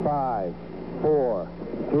5, 4,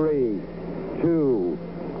 3, 2,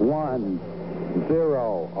 1,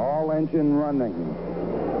 0. All engine running.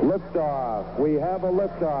 Liftoff. We have a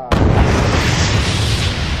liftoff.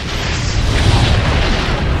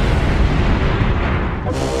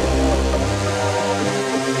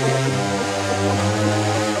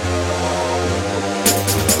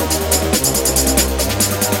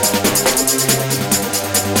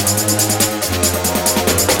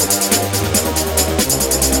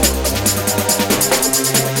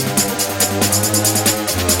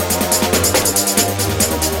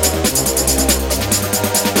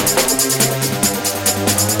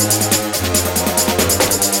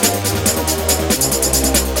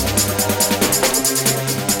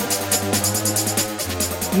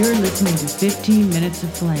 You're listening to 15 Minutes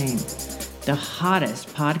of Flame, the hottest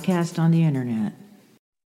podcast on the internet.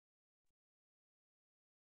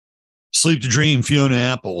 Sleep to Dream, Fiona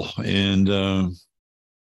Apple. And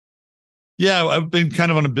yeah, I've been kind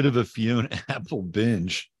of on a bit of a Fiona Apple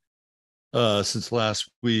binge since last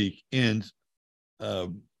week. And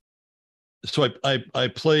so I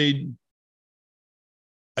played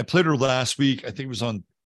her last week. I think it was on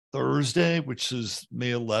Thursday, which is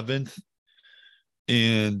May 11th.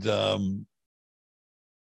 And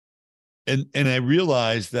I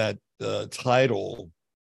realized that the title,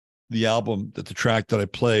 the album, that the track that I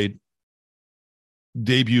played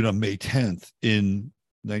debuted on May 10th in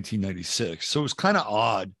 1996. So it was kind of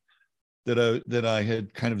odd that I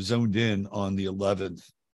had kind of zoned in on the 11th,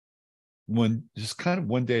 when just kind of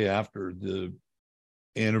one day after the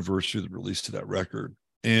anniversary of the release of that record.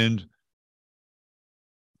 And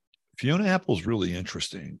Fiona Apple's really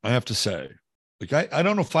interesting, I have to say. Like, I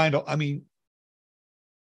don't know, I mean,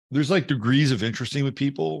 there's like degrees of interesting with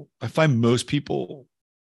people. I find most people,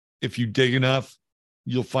 if you dig enough,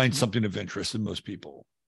 you'll find something of interest in most people.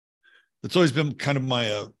 That's always been kind of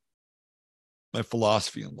my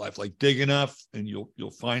philosophy in life. Like, dig enough and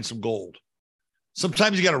you'll find some gold.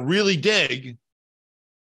 Sometimes you got to really dig,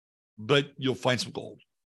 but you'll find some gold.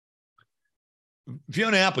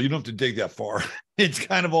 Fiona Apple, you don't have to dig that far. It's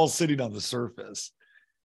kind of all sitting on the surface.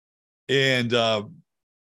 And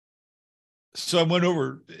so I went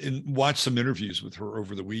over and watched some interviews with her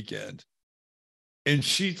over the weekend. And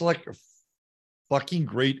she's like a fucking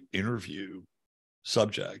great interview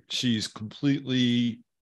subject. She's completely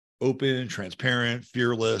open, transparent,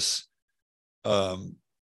 fearless,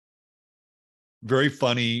 very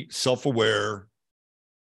funny, self-aware.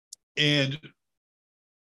 And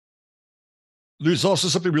there's also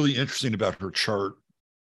something really interesting about her chart.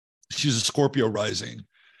 She's a Scorpio rising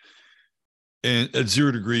and at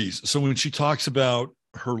 0 degrees. So when she talks about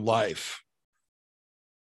her life,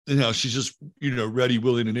 she's just, ready,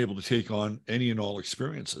 willing, and able to take on any and all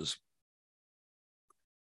experiences.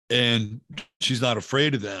 And she's not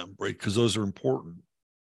afraid of them, right? Because those are important.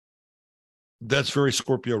 That's very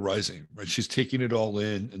Scorpio rising, right? She's taking it all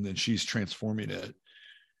in and then she's transforming it.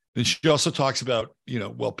 And she also talks about,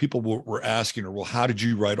 people were asking her, well, how did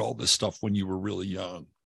you write all this stuff when you were really young?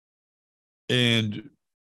 And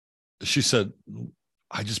she said,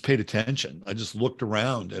 I just paid attention. I just looked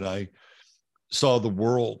around and I saw the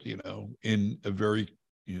world, in a very,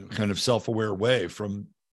 kind of self-aware way from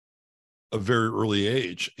a very early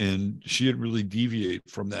age. And she didn't really deviate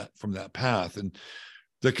from that path. And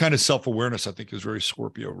that kind of self-awareness, I think, is very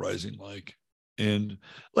Scorpio rising like. And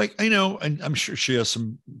and I'm sure she has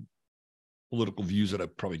some political views that I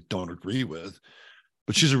probably don't agree with,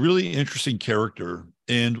 but she's a really interesting character.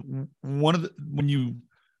 And when you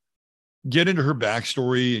get into her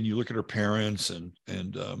backstory and you look at her parents and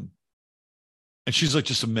she's like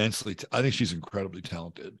just immensely, I think she's incredibly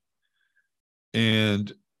talented.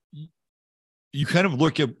 And you kind of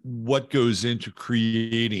look at what goes into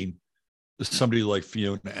creating somebody like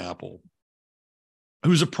Fiona Apple,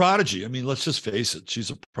 who's a prodigy. I mean, let's just face it.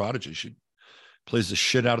 She's a prodigy. She plays the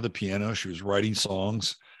shit out of the piano. She was writing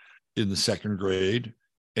songs in the 2nd grade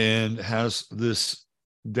and has this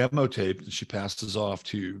demo tape that she passes off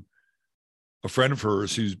to a friend of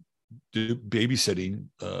hers who's babysitting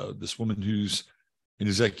this woman who's an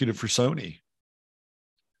executive for Sony.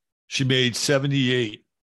 She made 78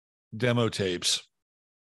 demo tapes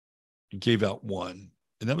and gave out one,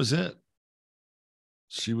 and that was it.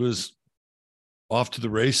 She was off to the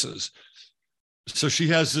races. So she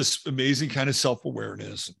has this amazing kind of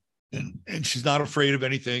self-awareness, and she's not afraid of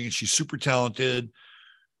anything, and she's super talented.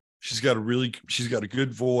 She's got a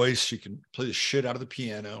good voice. She can play the shit out of the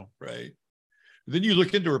piano, right? Then you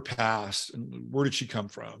look into her past, and where did she come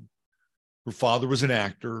from? Her father was an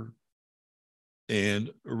actor and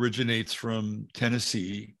originates from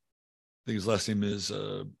Tennessee. I think his last name is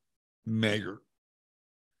Maggart.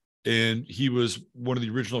 And he was one of the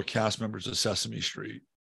original cast members of Sesame Street.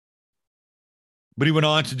 But he went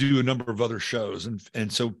on to do a number of other shows.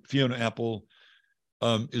 And so Fiona Apple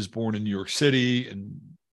is born in New York City, and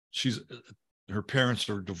her parents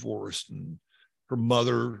are divorced, and her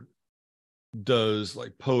mother does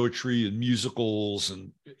like poetry and musicals,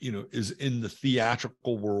 and is in the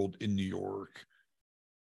theatrical world in New York.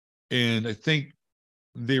 And I think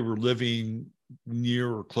they were living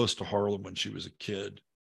near or close to Harlem when she was a kid.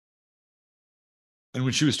 And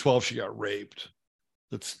when she was 12, she got raped.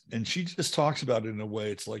 And she just talks about it in a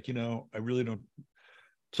way. It's like, I really don't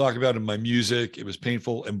talk about it in my music. It was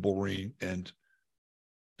painful and boring. And,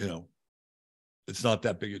 it's not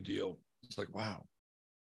that big a deal. It's like, wow,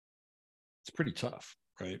 it's pretty tough,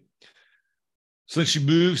 right? So then she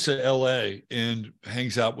moves to LA and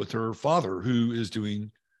hangs out with her father, who is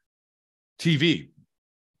doing TV.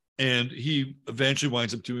 And he eventually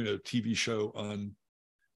winds up doing a TV show on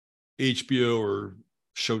HBO or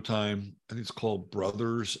Showtime. I think it's called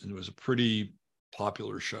Brothers, and it was a pretty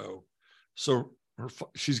popular show. So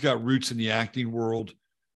she's got roots in the acting world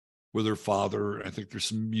with her father. I think there's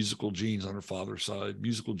some musical genes on her father's side,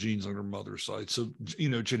 musical genes on her mother's side. So,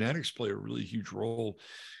 genetics play a really huge role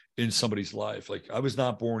in somebody's life. Like, I was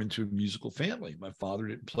not born into a musical family. My father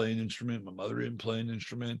didn't play an instrument. My mother didn't play an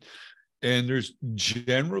instrument. And there's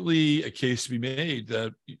generally a case to be made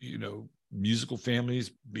that, musical families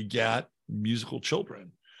begat musical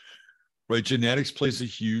children, right? Genetics plays a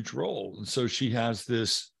huge role. And so she has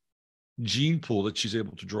this gene pool that she's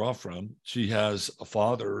able to draw from. She has a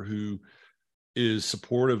father who is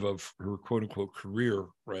supportive of her quote unquote career,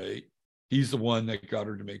 right? He's the one that got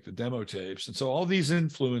her to make the demo tapes. And so all these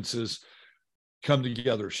influences come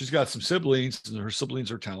together. She's got some siblings, and her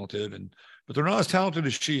siblings are talented, but they're not as talented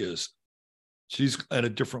as she is. She's at a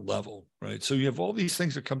different level, right? So you have all these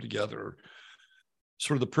things that come together,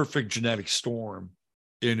 sort of the perfect genetic storm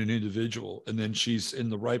in an individual. And then she's in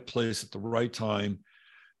the right place at the right time.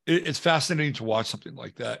 It's fascinating to watch something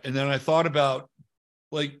like that. And then I thought about,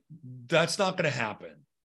 like, that's not going to happen.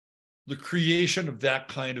 The creation of that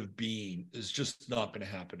kind of being is just not going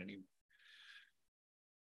to happen anymore.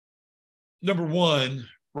 Number one,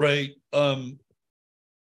 right?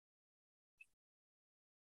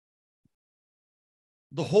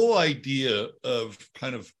 The whole idea of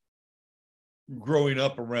kind of growing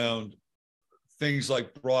up around things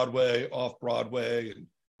like Broadway, off Broadway, and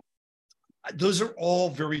those are all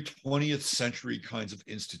very 20th century kinds of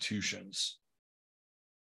institutions.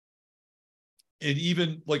 And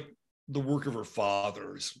even like the work of her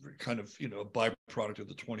father is kind of, a byproduct of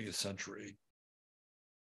the 20th century.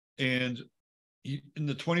 And in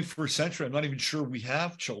the 21st century, I'm not even sure we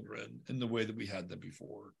have children in the way that we had them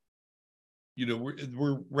before.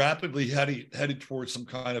 We're rapidly headed towards some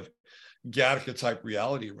kind of Gattaca type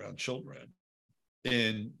reality around children.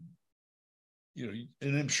 And, and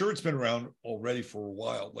I'm sure it's been around already for a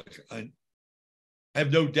while. Like, I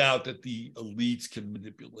have no doubt that the elites can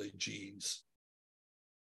manipulate genes.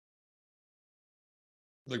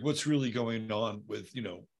 Like, what's really going on with,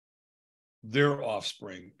 their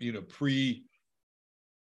offspring,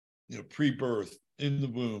 pre-birth, in the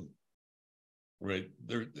womb, right?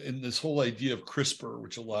 There, and this whole idea of CRISPR,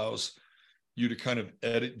 which allows you to kind of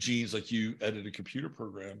edit genes like you edit a computer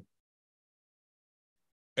program.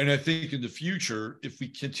 And I think in the future, if we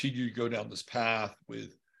continue to go down this path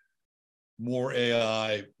with more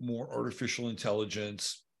AI, more artificial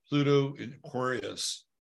intelligence, Pluto in Aquarius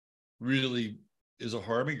really is a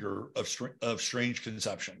harbinger of strange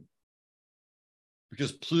conception,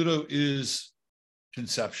 because Pluto is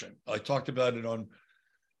conception. I talked about it on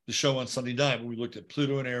the show on Sunday night when we looked at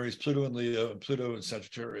Pluto in Aries, Pluto in Leo, and Pluto in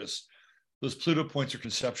Sagittarius. Those Pluto points are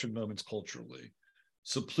conception moments culturally.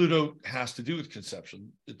 So Pluto has to do with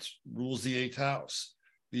conception. It rules the 8th house.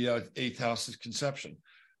 The 8th house is conception.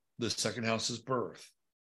 The 2nd house is birth.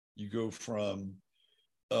 You go from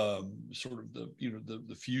sort of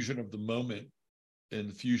the fusion of the moment and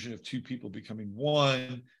the fusion of two people becoming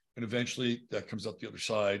one, and eventually that comes up the other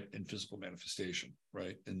side in physical manifestation,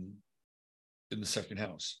 right? In the 2nd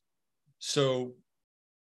house. So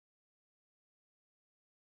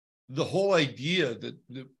the whole idea that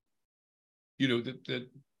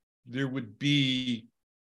there would be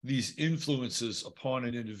these influences upon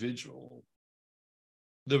an individual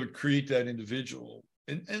that would create that individual.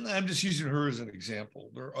 And I'm just using her as an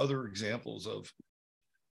example. There are other examples of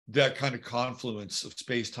that kind of confluence of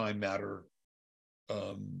space-time matter,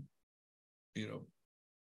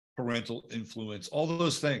 parental influence, all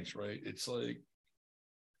those things, right? It's like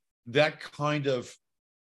that kind of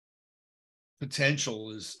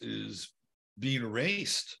potential is being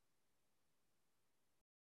erased.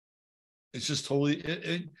 It's just totally,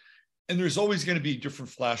 and there's always going to be different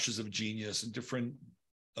flashes of genius and different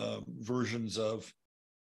versions of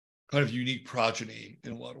kind of unique progeny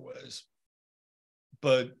in a lot of ways.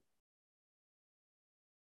 But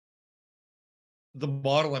the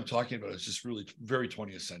model I'm talking about is just really very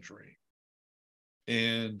 20th century.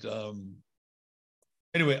 And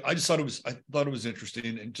anyway, I thought it was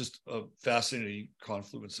interesting and just a fascinating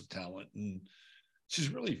confluence of talent. And she's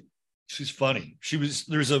funny.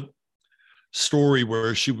 There's a story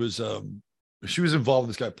where she was involved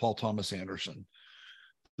with this guy, Paul Thomas Anderson,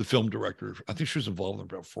 the film director. I think she was involved in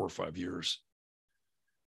about 4 or 5 years.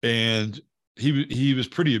 And he was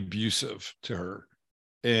pretty abusive to her.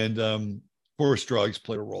 And of course, drugs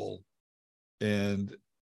played a role. And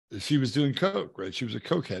she was doing coke, right? She was a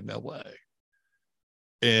cokehead in LA.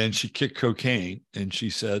 And she kicked cocaine. And she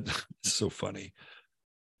said, it's so funny.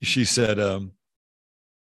 She said,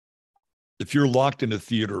 if you're locked in a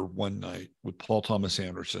theater one night with Paul Thomas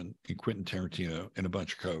Anderson and Quentin Tarantino and a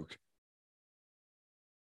bunch of coke,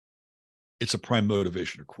 it's a prime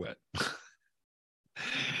motivation to quit.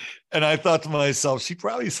 And I thought to myself, she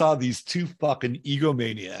probably saw these two fucking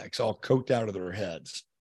egomaniacs all coked out of their heads,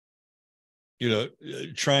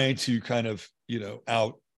 trying to kind of,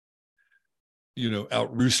 out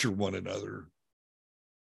rooster one another.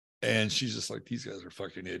 And she's just like, these guys are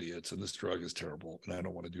fucking idiots and this drug is terrible and I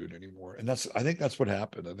don't want to do it anymore. And I think that's what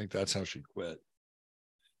happened. I think that's how she quit.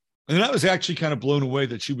 And then I was actually kind of blown away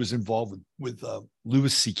that she was involved with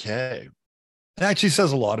Louis C.K. It actually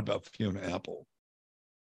says a lot about Fiona Apple.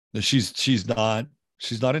 That she's not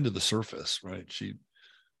into the surface, right?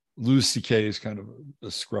 Louis C.K. is kind of a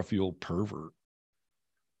scruffy old pervert.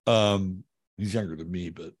 He's younger than me,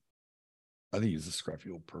 but I think he's a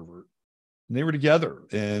scruffy old pervert. And they were together,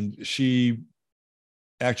 and she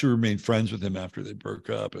actually remained friends with him after they broke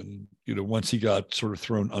up. And once he got sort of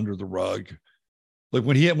thrown under the rug, like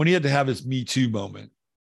when he had to have his Me Too moment,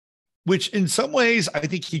 which in some ways I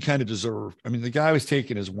think he kind of deserved. I mean, the guy was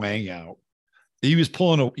taking his wang out. He was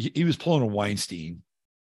pulling a Weinstein.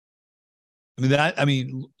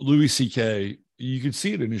 Louis C.K., you could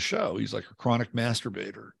see it in his show. He's like a chronic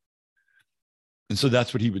masturbator. And so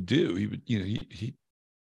that's what he would do. He would, he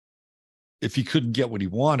if he couldn't get what he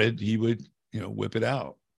wanted, he would, whip it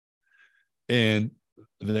out. And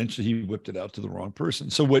eventually he whipped it out to the wrong person.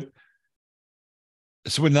 So when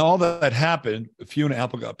all that happened, Fiona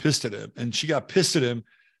Apple got pissed at him, and she got pissed at him,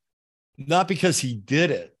 not because he did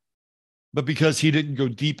it, but because he didn't go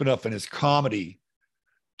deep enough in his comedy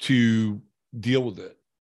to deal with it.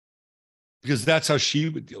 Because that's how she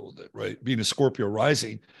would deal with it, right? Being a Scorpio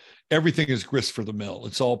rising, everything is grist for the mill.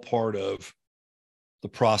 It's all part of the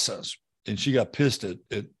process. And she got pissed at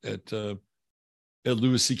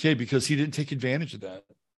Louis C.K. because he didn't take advantage of that.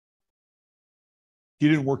 He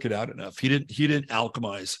didn't work it out enough. He didn't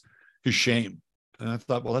alchemize his shame. And I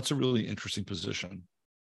thought, well, that's a really interesting position.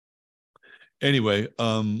 Anyway,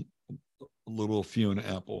 little Fiona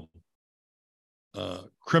Apple.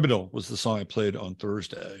 Criminal was the song I played on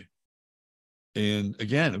Thursday. And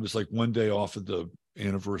again, it was like one day off of the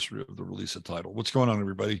anniversary of the release of Tidal. What's going on,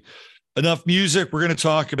 everybody? Enough music. We're going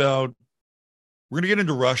to get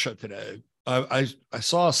into Russia today. I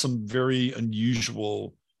saw some very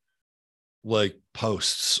unusual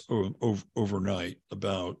posts overnight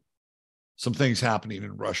about some things happening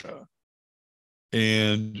in Russia.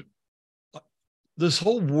 And this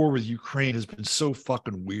whole war with Ukraine has been so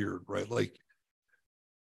fucking weird, right? Like,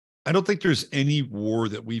 I don't think there's any war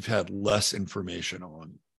that we've had less information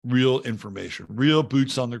on, real information, real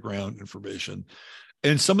boots on the ground information.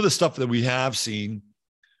 And some of the stuff that we have seen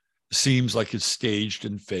seems like it's staged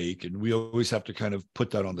and fake. And we always have to kind of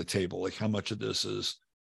put that on the table. Like, how much of this is,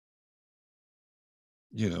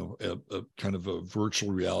 a kind of a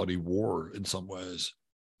virtual reality war in some ways,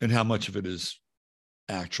 and how much of it is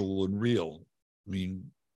actual and real. I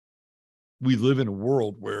mean, we live in a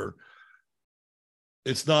world where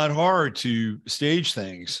it's not hard to stage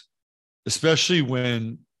things, especially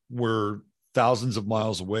when we're thousands of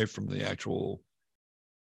miles away from the actual,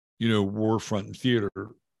 war front and theater.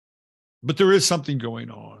 But there is something going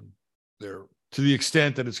on there. To the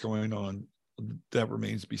extent that it's going on, that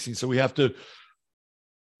remains to be seen. So we have to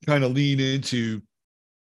kind of lean into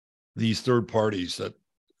these third parties that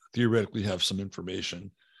theoretically have some information.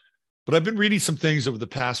 But I've been reading some things over the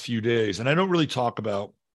past few days, and I don't really talk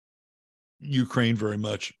about Ukraine very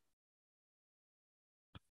much,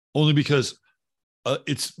 only because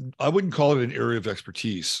I wouldn't call it an area of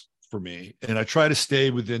expertise for me. And I try to stay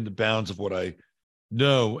within the bounds of what I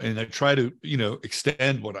know, and I try to,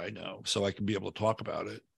 extend what I know so I can be able to talk about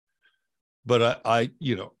it. But I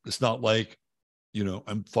it's not like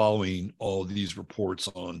I'm following all these reports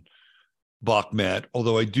on Bakhmut,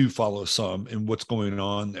 although I do follow some and what's going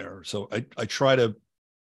on there. So I try to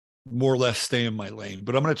more or less stay in my lane.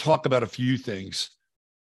 But I'm going to talk about a few things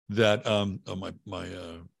that my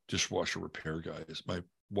dishwasher repair guys, my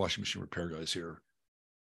washing machine repair guys here.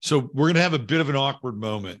 So we're going to have a bit of an awkward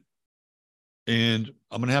moment, and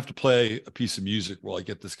I'm going to have to play a piece of music while I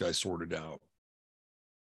get this guy sorted out,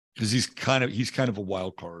 because he's kind of a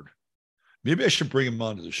wild card. Maybe I should bring him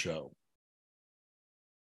onto the show.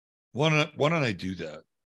 Why don't I do that?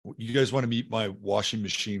 You guys want to meet my washing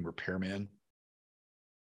machine repairman?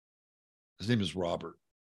 His name is Robert.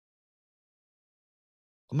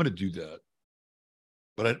 I'm going to do that,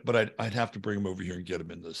 but I'd have to bring him over here and get him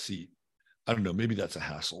in the seat. I don't know. Maybe that's a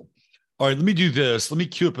hassle. All right, let me do this. Let me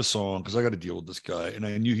cue up a song because I got to deal with this guy, and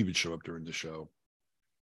I knew he would show up during the show.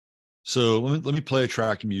 So let me play a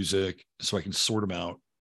track of music so I can sort him out.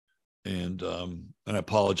 And I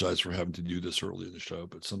apologize for having to do this early in the show,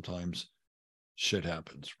 but sometimes shit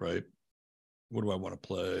happens, right? What do I want to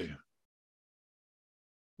play?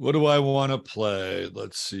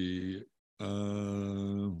 Let's see. What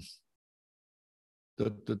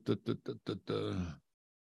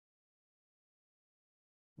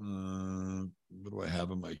do I have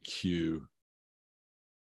in my queue?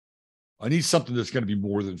 I need something that's going to be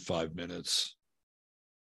more than 5 minutes.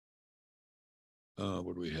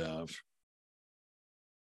 What do we have?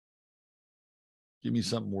 Give me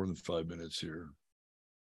something more than 5 minutes here.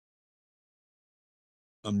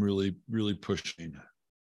 I'm really, really pushing.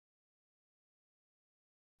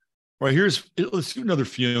 All right, let's do another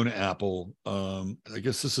Fiona Apple. I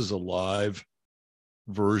guess this is a live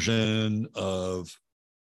version of,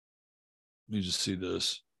 let me just see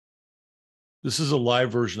this. This is a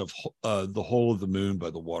live version of The Hole of the Moon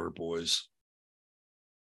by the Waterboys.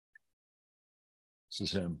 This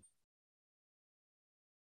is him.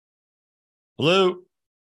 Hello?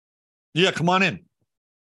 Yeah, come on in.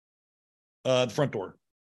 The front door.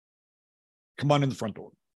 Come on in the front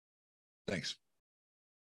door. Thanks.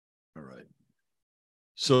 All right.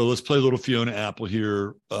 So let's play a little Fiona Apple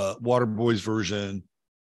here. Waterboys version,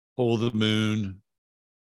 Hole of the Moon.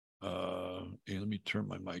 And let me turn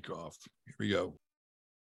my mic off. Here we go.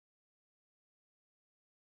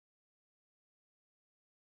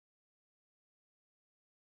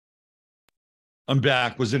 I'm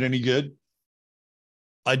back. Was it any good?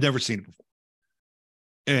 I'd never seen it before.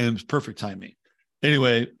 And it was perfect timing.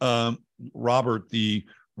 Anyway, Robert, the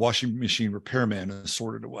washing machine repairman, is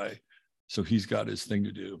sorted away. So he's got his thing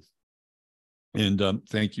to do. And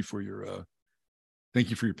thank you for your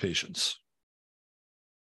patience.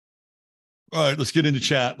 All right, let's get into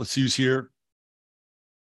chat. Let's see who's here.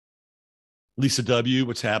 Lisa W.,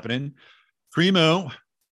 what's happening? Primo,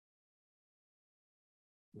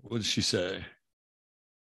 what did she say?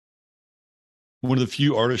 One of the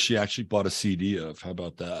few artists she actually bought a CD of. How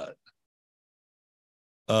about that?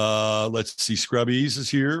 Let's see. Scrubbies is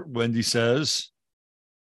here. Wendy says.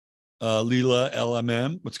 Leela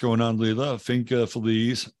LMM. What's going on, Leela? Finca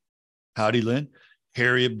Feliz. Howdy, Lynn.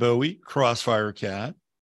 Harriet Bowie. Crossfire Cat.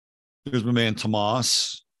 There's my man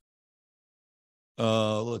Tomas.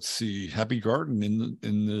 Let's see. Happy Garden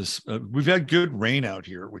in this. We've had good rain out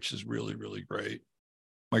here, which is really, really great.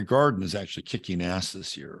 My garden is actually kicking ass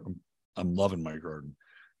this year. I'm loving my garden.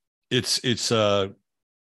 It's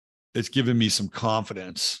given me some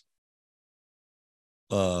confidence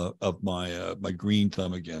of my green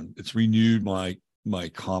thumb again. It's renewed my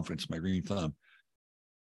confidence, my green thumb.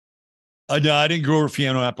 I didn't go over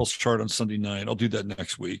Fiona Apple's chart on Sunday night. I'll do that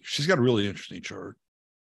next week. She's got a really interesting chart.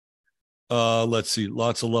 Let's see.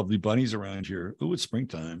 Lots of lovely bunnies around here. Oh, it's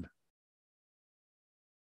springtime.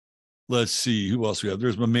 Let's see who else we have.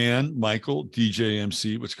 There's my man, Michael, DJ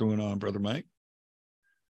MC. What's going on, brother Mike?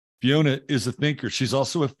 Fiona is a thinker. She's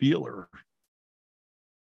also a feeler.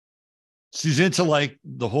 She's into like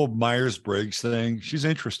the whole Myers-Briggs thing. She's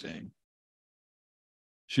interesting.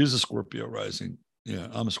 She's a Scorpio rising. Yeah,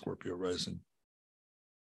 I'm a Scorpio rising.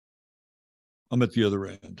 I'm at the other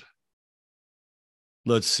end.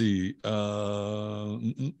 Let's see. Who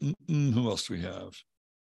else do we have?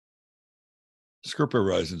 Scorpio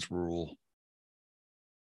rising's rule.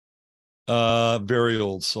 Very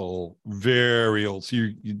old soul. Very old. So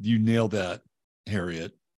you nailed that,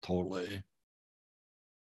 Harriet. Totally.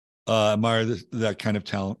 Admire that kind of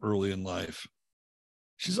talent early in life.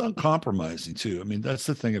 She's uncompromising too. I mean, that's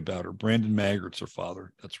the thing about her. Brandon Maggart's her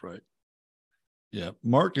father. That's right. Yeah.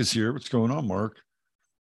 Mark is here. What's going on, Mark?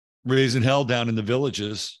 Raising hell down in the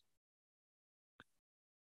villages.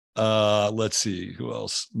 Let's see. Who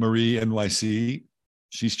else? Marie NYC.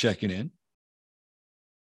 She's checking in.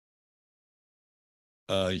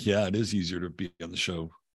 Yeah, it is easier to be on the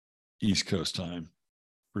show East Coast time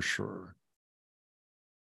for sure.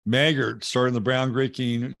 Maggart starring the Brown Great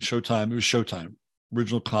King, Showtime. It was Showtime,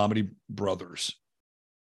 original comedy Brothers.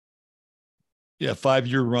 Yeah,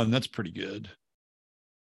 5-year run. That's pretty good.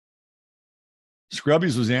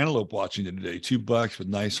 Scrubbies was Antelope watching it today. $2 with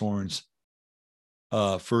nice horns.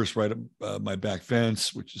 First, right up my back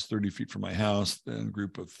fence, which is 30 feet from my house. Then a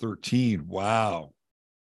group of 13. Wow.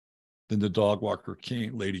 Then the dog walker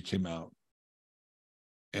lady came out.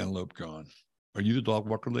 Antelope gone. Are you the dog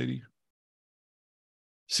walker lady?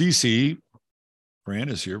 CC, Fran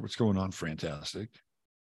is here. What's going on? Fantastic.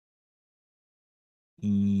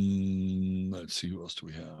 Let's see, who else do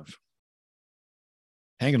we have?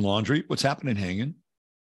 Hanging Laundry. What's happening, Hanging?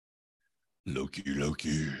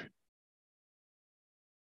 Loki.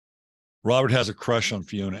 Robert has a crush on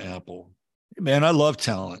Fiona Apple. Hey, man, I love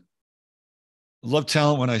talent. I love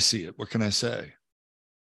talent when I see it. What can I say?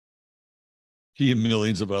 He and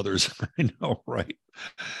millions of others. I know, right?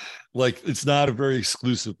 Like, it's not a very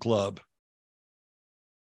exclusive club.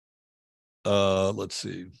 Let's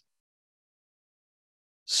see.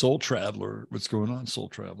 Soul Traveler. What's going on, Soul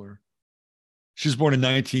Traveler? She was born in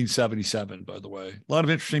 1977, by the way. A lot of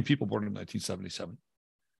interesting people born in 1977.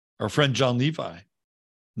 Our friend John Levi,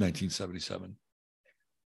 1977.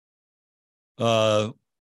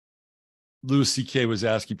 Louis C.K. was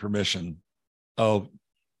asking permission. Oh,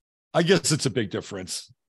 I guess it's a big difference.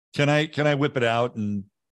 Can I whip it out and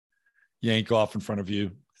yank off in front of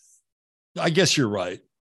you? I guess you're right.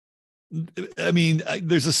 I mean,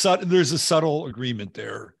 there's a subtle agreement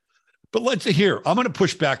there. But let's hear. I'm going to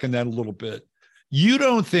push back on that a little bit. You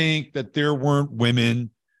don't think that there weren't women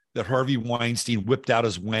that Harvey Weinstein whipped out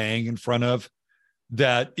his wang in front of,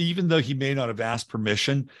 that even though he may not have asked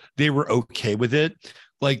permission, they were okay with it?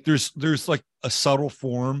 Like there's like a subtle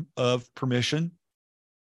form of permission.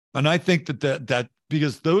 And I think that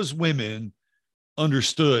because those women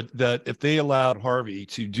understood that if they allowed Harvey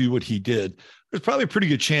to do what he did, there's probably a pretty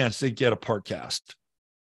good chance they'd get a part cast.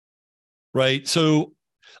 Right. So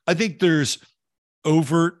I think there's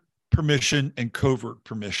overt permission and covert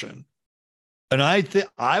permission. And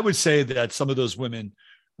I would say that some of those women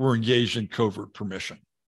were engaged in covert permission.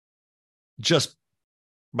 Just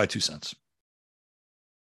my 2 cents.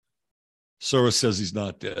 Soros says he's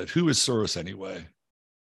not dead. Who is Soros anyway?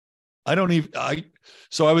 I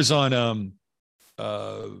was on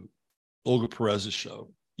Olga Perez's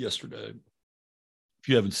show yesterday. If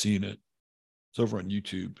you haven't seen it, it's over on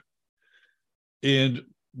YouTube. And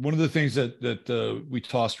one of the things that we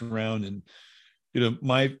tossed around, and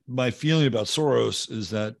my feeling about Soros is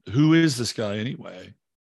that, who is this guy anyway?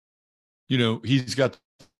 He's got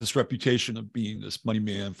this reputation of being this money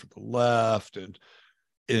man for the left, and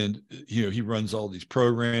he runs all these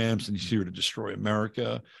programs, and he's here to destroy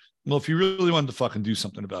America. Well, if you really wanted to fucking do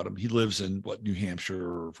something about him, he lives in New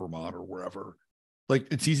Hampshire or Vermont or wherever. Like,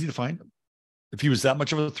 it's easy to find him. If he was that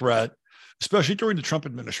much of a threat, especially during the Trump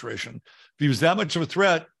administration, if he was that much of a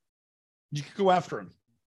threat, you could go after him.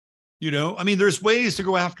 I mean, there's ways to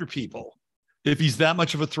go after people if he's that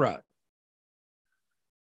much of a threat.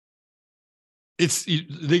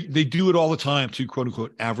 They do it all the time to quote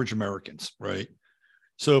unquote average Americans, right?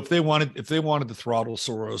 So if they wanted to throttle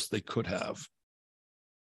Soros, they could have.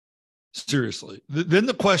 Seriously. Then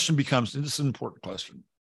the question becomes, and this is an important question,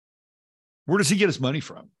 where does he get his money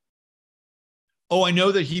from? Oh, I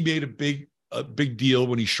know that he made a big deal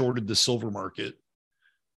when he shorted the silver market,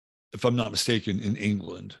 if I'm not mistaken, in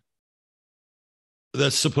England.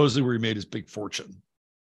 That's supposedly where he made his big fortune.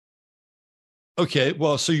 Okay,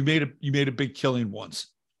 well, so you made a big killing once.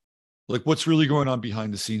 Like, what's really going on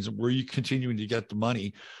behind the scenes, and where are you continuing to get the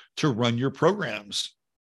money to run your programs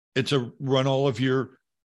and to run all of your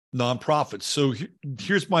nonprofits? So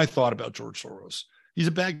here's my thought about George Soros. He's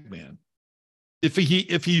a bag man. If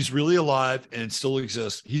he's really alive and still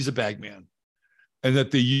exists, he's a bag man. And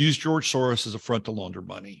that they use George Soros as a front to launder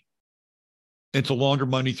money. And to launder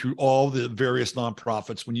money through all the various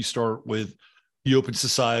nonprofits. When you start with the Open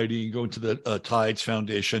Society and go into the Tides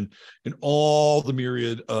Foundation and all the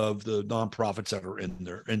myriad of the nonprofits that are in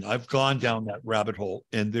there. And I've gone down that rabbit hole,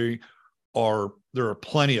 and there are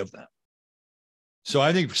plenty of them. So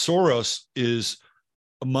I think Soros is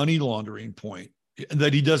a money laundering point, and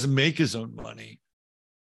that he doesn't make his own money.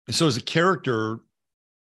 And so as a character,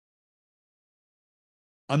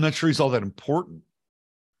 I'm not sure he's all that important.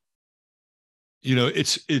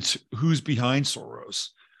 It's who's behind Soros.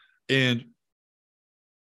 And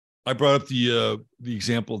I brought up the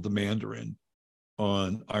example of the Mandarin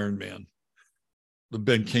on Iron Man, the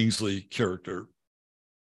Ben Kingsley character.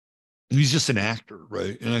 And he's just an actor,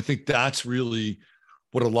 right? And I think that's really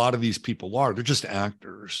what a lot of these people are. They're just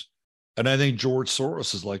actors. And I think George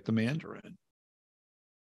Soros is like the Mandarin.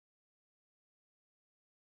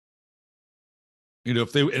 You know,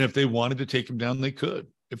 if they wanted to take him down, they could.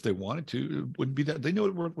 If they wanted to, it wouldn't be that. They know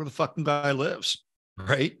where the fucking guy lives,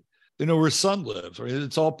 right? They know where his son lives, right?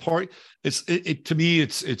 It's all part. To me,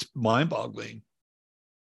 it's mind-boggling.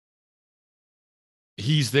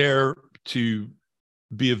 He's there to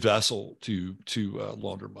be a vessel to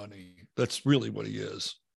launder money. That's really what he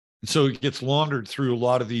is. And so it gets laundered through a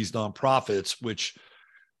lot of these nonprofits, which,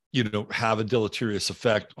 you know, have a deleterious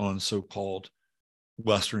effect on so-called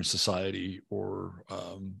Western society, or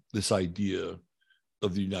this idea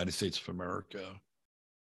of the United States of America.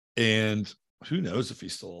 And who knows if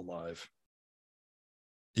he's still alive?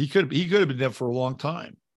 He could have been dead for a long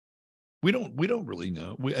time. We don't really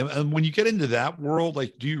know. And when you get into that world,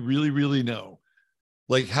 like, do you really know?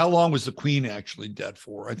 Like, how long was the Queen actually dead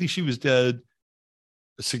for? I think she was dead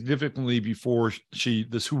significantly before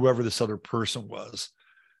whoever this other person was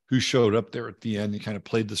who showed up there at the end and kind of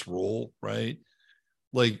played this role, right?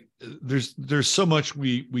 Like, there's so much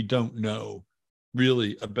we don't know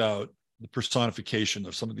really about the personification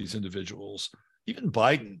of some of these individuals. Even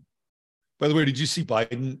Biden. By the way, did you see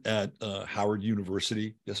Biden at Howard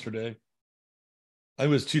University yesterday? I think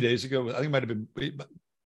it was 2 days ago. I think it might have been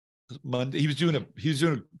Monday. He was doing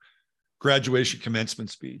a graduation commencement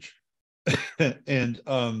speech. And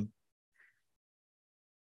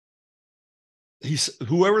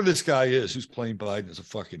whoever this guy is who's playing Biden is a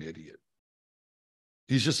fucking idiot.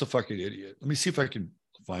 He's just a fucking idiot. Let me see if I can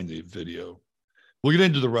find the video. We'll get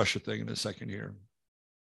into the Russia thing in a second here.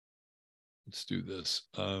 Let's do this.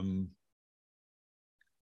 Let me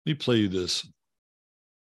play you this.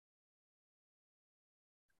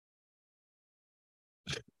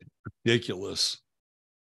 Ridiculous.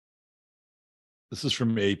 This is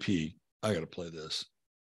from AP. I got to play this.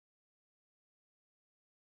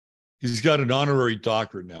 He's got an honorary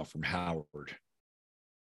doctorate now from Howard.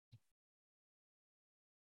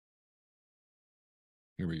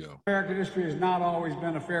 Here we go. American history has not always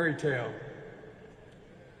been a fairy tale.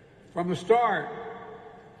 From the start,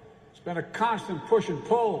 it's been a constant push and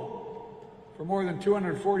pull for more than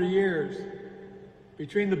 240 years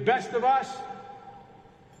between the best of us,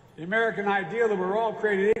 the American ideal that we're all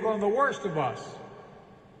created equal, and the worst of us,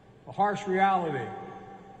 a harsh reality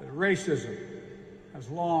that racism has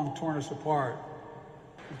long torn us apart.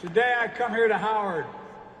 And today I come here to Howard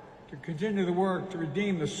to continue the work to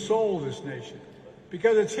redeem the soul of this nation,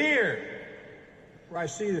 because it's here where I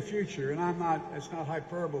see the future, and it's not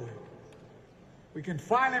hyperbole. We can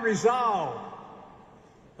finally resolve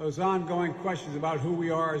those ongoing questions about who we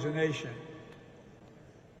are as a nation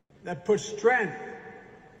that puts strength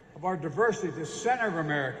of our diversity at the center of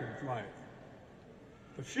American life.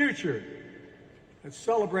 The future that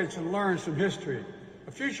celebrates and learns from history.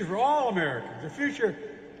 A future for all Americans. A future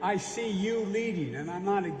I see you leading, and I'm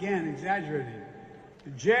not, again, exaggerating.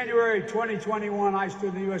 In January 2021, I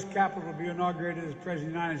stood in the U.S. Capitol to be inaugurated as President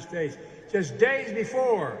of the United States. Just days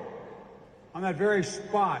before, on that very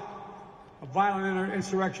spot, a violent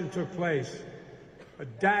insurrection took place. A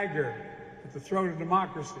dagger at the throat of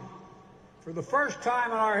democracy. For the first time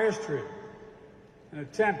in our history, an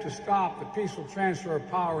attempt to stop the peaceful transfer of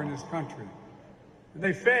power in this country. And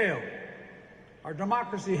they failed. Our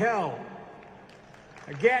democracy held.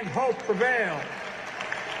 Again, hope prevailed.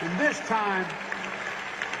 And this time,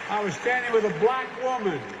 I was standing with a black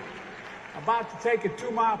woman about to take a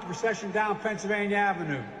 2-mile procession down Pennsylvania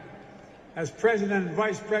Avenue as President and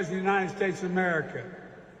Vice President of the United States of America.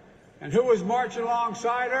 And who was marching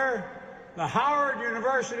alongside her? The Howard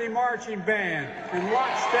University Marching Band in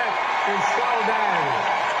lockstep in solidarity.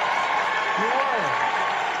 You were.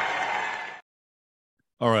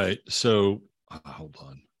 All right. So, hold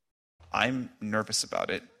on. I'm nervous about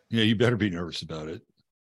it. Yeah, you better be nervous about it.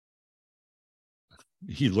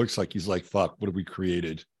 He looks like he's like, fuck, what have we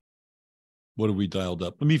created? What have we dialed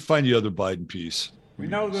up? Let me find the other Biden piece. We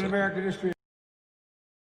know that American history.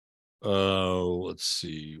 Oh, let's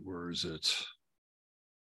see. Where is it?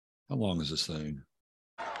 How long is this thing?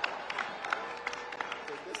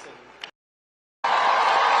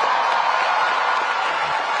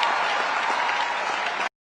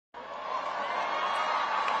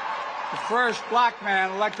 The first black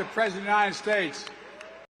man elected president of the United States.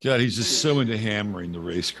 God, he's just so into hammering the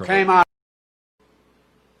race card. Came out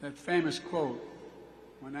that famous quote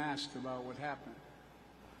when asked about what happened.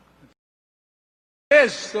 It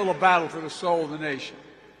is still a battle for the soul of the nation.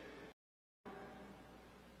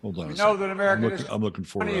 Hold on. We know that America I'm looking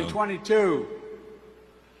for 2022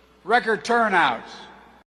 record turnouts,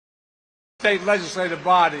 state legislative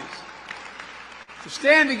bodies, to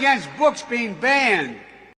stand against books being banned.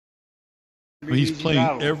 He's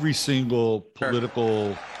playing every single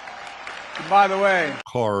political and by the way,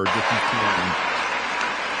 card that he's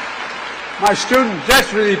playing. My student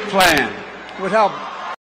destiny plan would help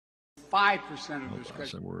 5% of this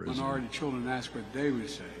country. Minority children ask what they would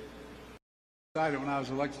say. When I was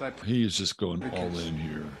elected, he is just going all in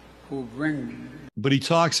here. Will bring. But he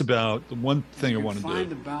talks about the one thing I wanted find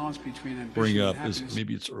to the balance between bring up is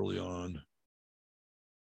maybe it's early on.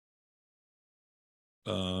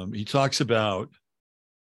 He talks about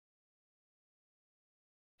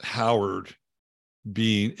Howard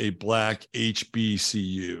being a black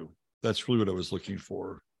HBCU. That's really what I was looking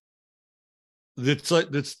for. Basically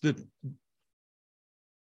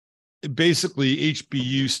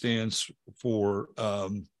HBU stands for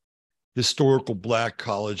historical black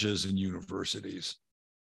colleges and universities,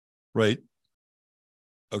 right?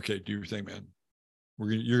 Okay, do your thing, man.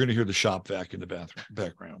 You're gonna hear the shop vac in the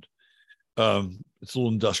background. It's a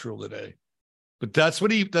little industrial today, but that's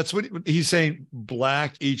what he's saying.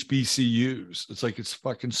 Black HBCUs. It's like, it's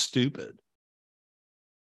fucking stupid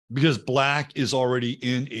because black is already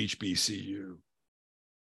in HBCU.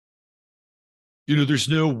 You know, there's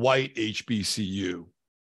no white HBCU.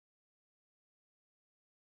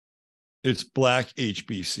 It's black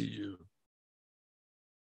HBCU.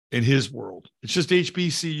 In his world, it's just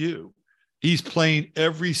HBCU. He's laying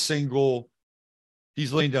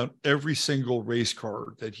down every single race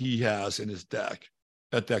card that he has in his deck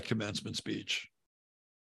at that commencement speech.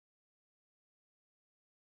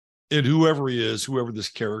 And whoever he is, whoever this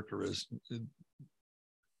character is,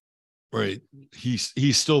 right?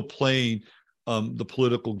 He's still playing the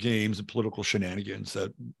political games and political shenanigans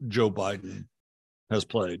that Joe Biden has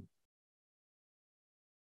played.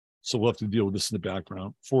 So we'll have to deal with this in the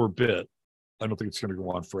background for a bit. I don't think it's going to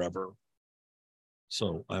go on forever.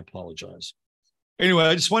 So I apologize. Anyway,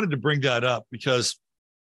 I just wanted to bring that up because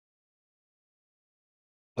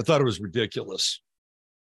I thought it was ridiculous.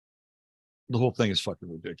 The whole thing is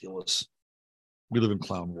fucking ridiculous. We live in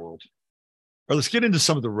clown world. All right, let's get into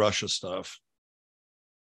some of the Russia stuff.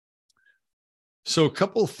 So a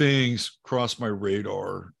couple of things crossed my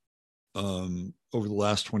radar over the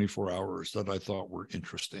last 24 hours that I thought were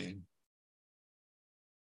interesting.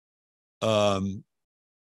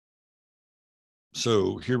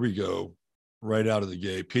 So here we go. Right out of the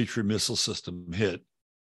gate, Patriot missile system hit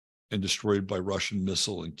and destroyed by Russian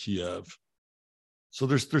missile in Kiev. So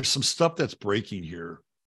there's some stuff that's breaking here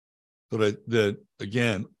that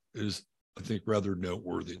again is, I think, rather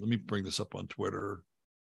noteworthy. Let me bring this up on Twitter.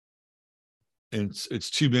 And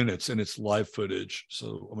it's 2 minutes and it's live footage.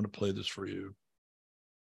 So I'm going to play this for you.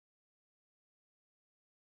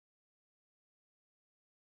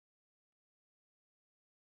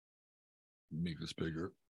 Make this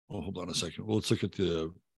bigger. Oh, hold on a second. Well, let's look at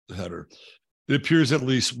the header. It appears at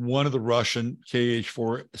least one of the Russian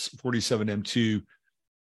KH-47M2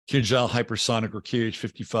 Kinzhal hypersonic or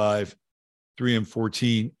KH-55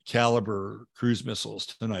 3M14 caliber cruise missiles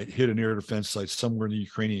tonight hit an air defense site somewhere in the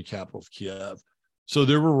Ukrainian capital of Kiev. So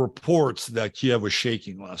there were reports that Kiev was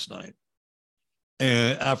shaking last night,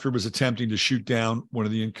 and after it was attempting to shoot down one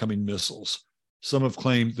of the incoming missiles. Some have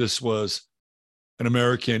claimed this was an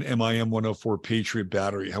American MIM-104 Patriot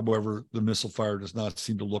battery. However, the missile fire does not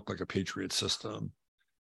seem to look like a Patriot system.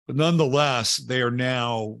 But nonetheless, they are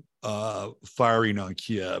now firing on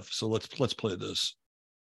Kiev. So let's play this.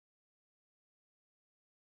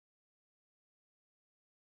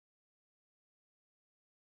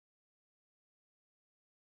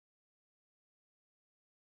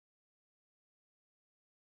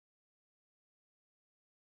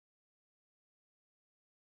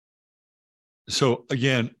 So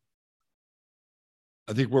again,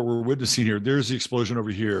 I think what we're witnessing here, there's the explosion over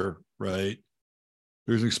here, right?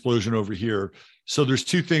 There's an explosion over here. So there's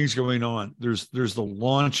two things going on. There's the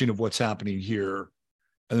launching of what's happening here,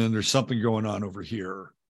 and then there's something going on over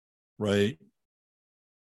here, right?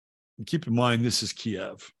 And keep in mind, this is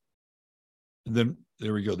Kiev. And then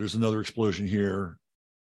there we go. There's another explosion here.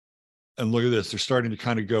 And look at this. They're starting to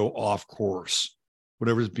kind of go off course.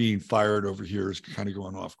 Whatever's being fired over here is kind of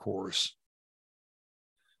going off course.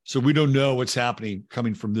 So we don't know what's happening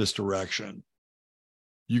coming from this direction.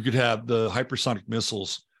 You could have the hypersonic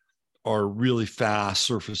missiles are really fast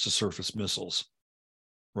surface-to-surface missiles,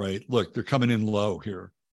 right? Look, they're coming in low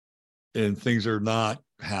here, and things are not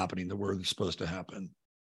happening the way they're supposed to happen.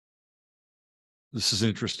 This is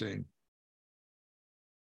interesting.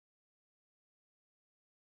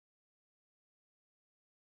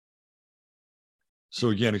 So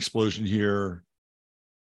again, explosion here,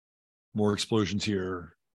 more explosions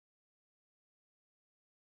here.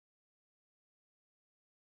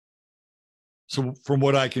 So from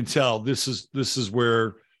what I can tell, this is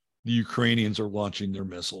where the Ukrainians are launching their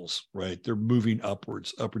missiles, right? They're moving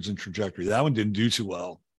upwards in trajectory. That one didn't do too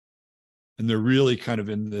well. And they're really kind of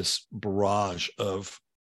in this barrage of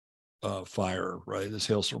fire, right? This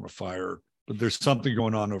hailstorm of fire. But there's something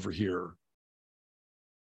going on over here,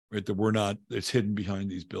 right? That we're not, it's hidden behind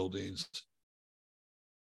these buildings.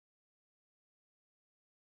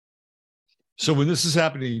 So when this is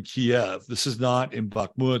happening in Kiev, this is not in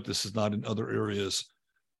Bakhmut, this is not in other areas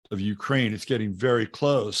of Ukraine. It's getting very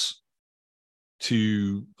close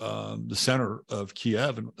to the center of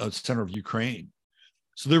Kiev and center of Ukraine.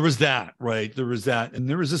 So there was that, right? There was that. And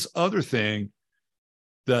there was this other thing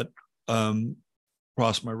that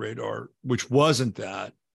crossed my radar, which wasn't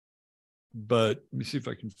that. But let me see if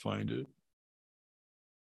I can find it.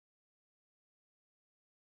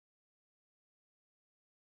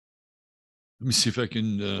 Let me see if I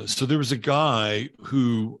can. So there was a guy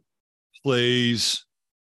who plays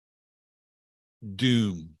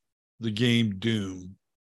Doom, the game Doom,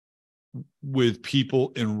 with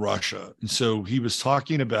people in Russia. And so he was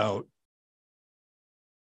talking about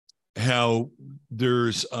how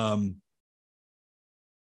there's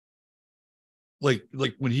like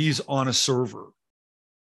when he's on a server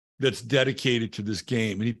that's dedicated to this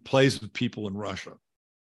game and he plays with people in Russia.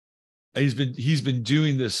 And he's been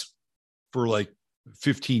doing this for like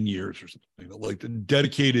 15 years or something, like the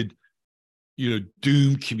dedicated,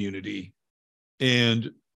 Doom community.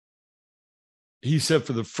 And he said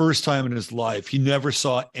for the first time in his life, he never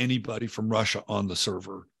saw anybody from Russia on the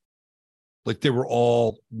server. Like they were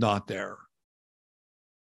all not there.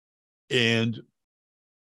 And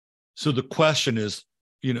so the question is,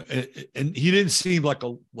 and he didn't seem like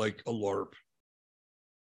a LARP.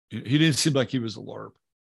 He didn't seem like he was a LARP.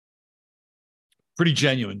 Pretty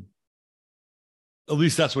genuine. At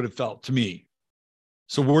least that's what it felt to me.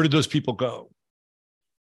 So where did those people go?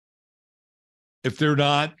 If they're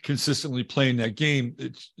not consistently playing that game,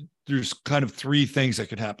 there's kind of three things that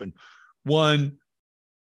could happen. One,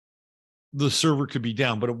 the server could be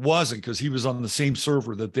down, but it wasn't because he was on the same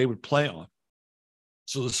server that they would play on.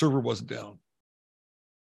 So the server wasn't down.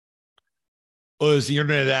 Was the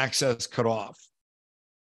internet access cut off?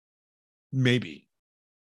 Maybe.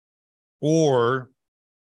 Or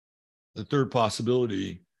the third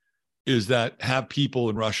possibility is that have people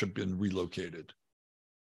in Russia been relocated?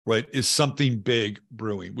 Right? Is something big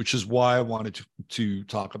brewing, which is why I wanted to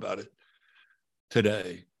talk about it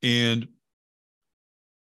today. And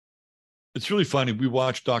it's really funny. We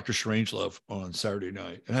watched Dr. Strangelove on Saturday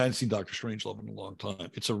night, and I hadn't seen Dr. Strangelove in a long time.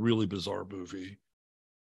 It's a really bizarre movie.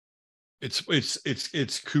 It's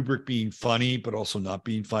Kubrick being funny, but also not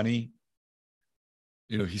being funny.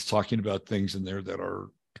 He's talking about things in there that are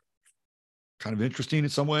kind of interesting in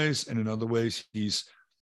some ways, and in other ways, he's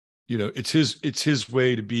it's his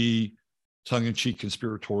way to be tongue-in-cheek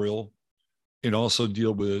conspiratorial and also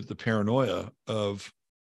deal with the paranoia of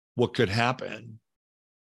what could happen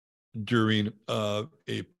during a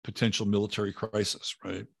potential military crisis,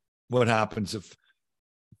 right? What happens if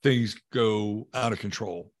things go out of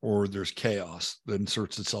control or there's chaos that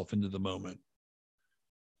inserts itself into the moment?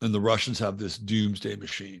 And the Russians have this doomsday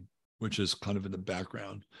machine, which is kind of in the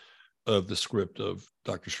background of the script of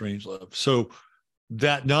Dr. Strangelove. So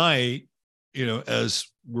that night, as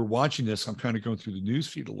we're watching this, I'm kind of going through the news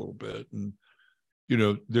feed a little bit. And,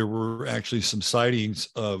 there were actually some sightings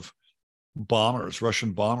of bombers,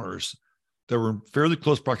 Russian bombers, that were in fairly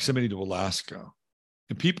close proximity to Alaska.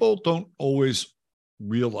 And people don't always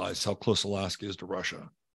realize how close Alaska is to Russia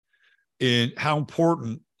and how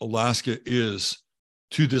important Alaska is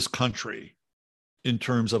to this country in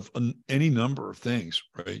terms of any number of things,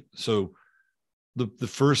 right? So the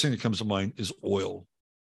first thing that comes to mind is oil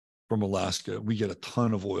from Alaska. We get a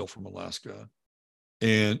ton of oil from Alaska.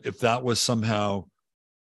 And if that was somehow,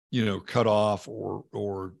 cut off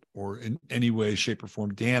or in any way, shape, or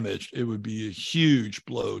form damaged, it would be a huge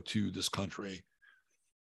blow to this country.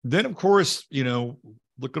 Then, of course,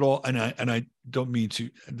 look at all, and I don't mean to,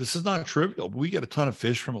 this is not trivial, but we get a ton of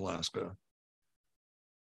fish from Alaska.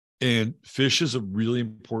 And fish is a really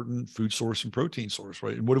important food source and protein source,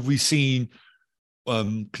 right? And what have we seen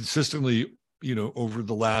consistently, over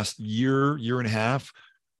the last year and a half,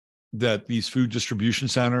 that these food distribution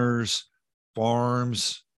centers,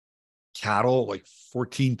 farms, cattle, like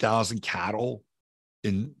 14,000 cattle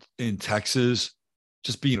in Texas,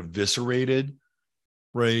 just being eviscerated,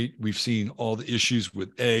 right? We've seen all the issues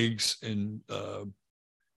with eggs and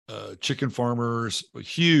chicken farmers,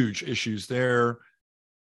 huge issues there.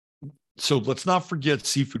 So let's not forget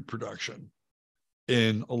seafood production.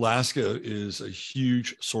 And Alaska is a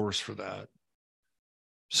huge source for that.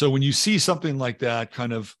 So when you see something like that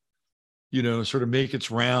kind of, sort of make its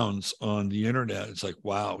rounds on the internet, it's like,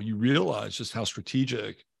 wow, you realize just how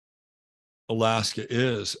strategic Alaska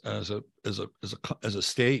is as a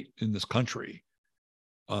state in this country.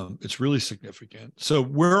 It's really significant. So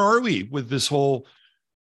where are we with this whole,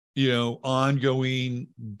 ongoing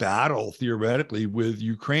battle theoretically with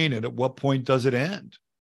Ukraine, and at what point does it end?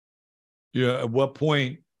 At what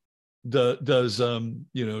point does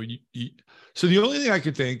so the only thing I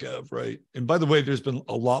could think of, right? And by the way, there's been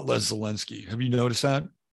a lot less Zelensky. Have you noticed that?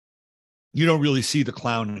 You don't really see the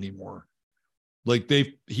clown anymore. Like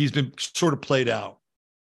he's been sort of played out.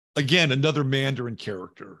 Again, another Mandarin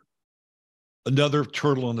character, another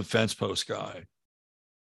turtle on the fence post guy.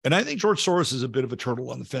 And I think George Soros is a bit of a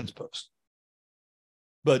turtle on the fence post.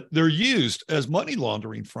 But they're used as money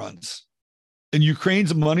laundering fronts. And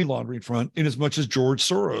Ukraine's a money laundering front in as much as George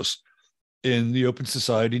Soros in the Open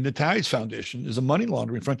Society Natalis Foundation is a money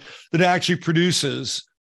laundering front that actually produces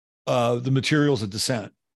the materials of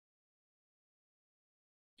dissent.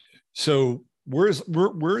 So where is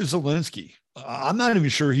Zelensky? I'm not even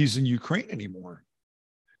sure he's in Ukraine anymore.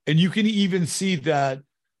 And you can even see that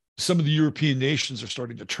some of the European nations are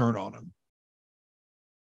starting to turn on him.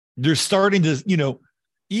 They're starting to,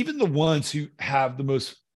 even the ones who have the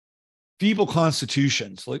most feeble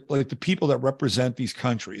constitutions, like the people that represent these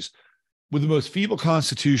countries with the most feeble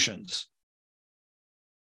constitutions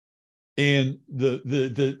and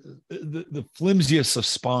the flimsiest of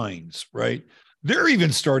spines, right? They're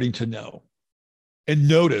even starting to know and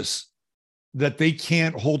notice that they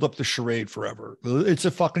can't hold up the charade forever. It's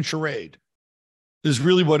a fucking charade, is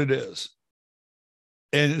really what it is.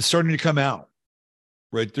 And it's starting to come out,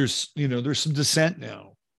 right? There's some dissent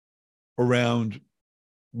now around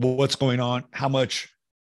what's going on, how much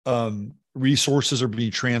resources are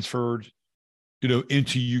being transferred,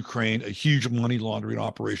 into Ukraine, a huge money laundering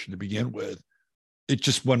operation to begin with. It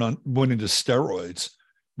just went into steroids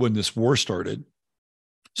when this war started.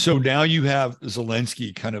 So now you have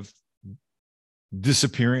Zelensky kind of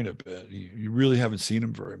disappearing a bit. You really haven't seen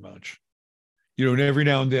him very much. And every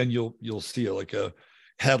now and then you'll see like a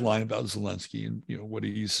headline about Zelensky and what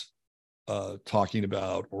he's talking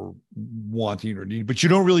about or wanting or needing, but you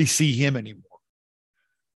don't really see him anymore,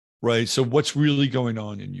 right? So what's really going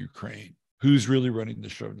on in Ukraine? Who's really running the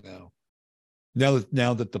show now?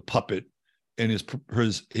 Now that the puppet and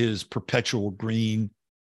his perpetual green,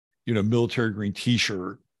 military green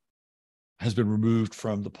T-shirt has been removed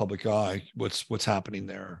from the public eye, what's happening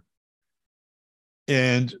there?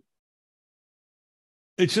 And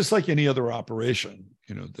it's just like any other operation,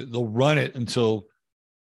 they'll run it until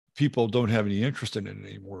people don't have any interest in it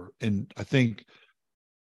anymore. And I think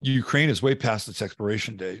Ukraine is way past its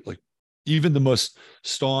expiration date. Like even the most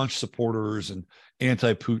staunch supporters and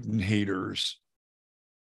anti-Putin haters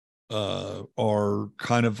are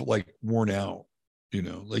kind of like worn out,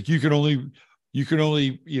 like you can only,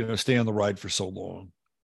 stay on the ride for so long.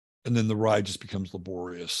 And then the ride just becomes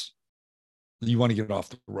laborious. You want to get off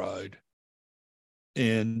the ride.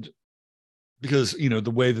 And because,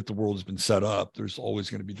 the way that the world has been set up, there's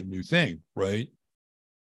always going to be the new thing, right?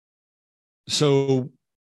 So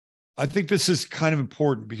I think this is kind of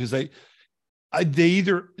important because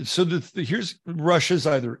here's Russia's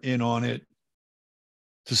either in on it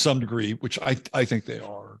to some degree, which I think they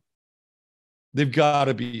are. They've got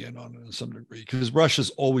to be in on it to some degree because Russia's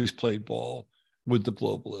always played ball with the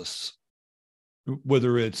globalists,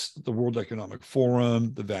 whether it's the World Economic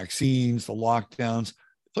Forum, the vaccines, the lockdowns,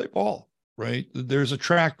 they play ball, right? There's a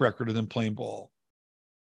track record of them playing ball.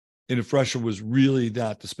 And if Russia was really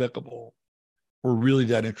that despicable or really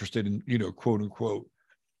that interested in, quote unquote,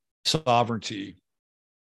 sovereignty,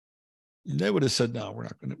 they would have said, no,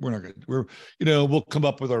 we'll come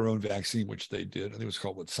up with our own vaccine, which they did. I think it was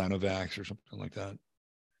called Sinovac or something like that.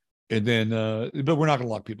 And then, but we're not going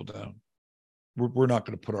to lock people down. We're not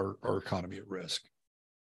going to put our economy at risk.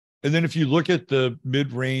 And then if you look at the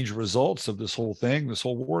mid-range results of this whole thing, this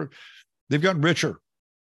whole war, they've gotten richer.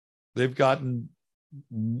 They've gotten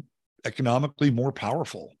economically more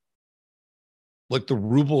powerful. Like the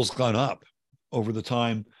ruble's gone up over the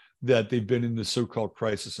time that they've been in this so-called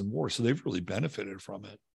crisis and war. So they've really benefited from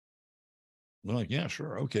it. They're like, yeah,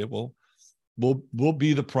 sure. Okay, well, we'll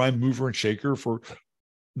be the prime mover and shaker for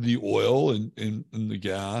the oil and the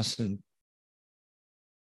gas, and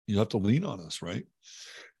you have to lean on us, right?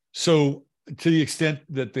 So to the extent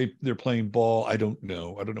that they're playing ball, I don't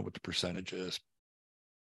know. I don't know what the percentage is.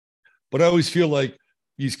 But I always feel like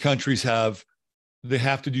these countries have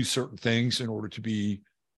to do certain things in order to be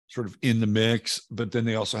sort of in the mix, but then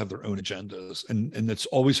they also have their own agendas. And it's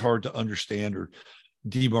always hard to understand or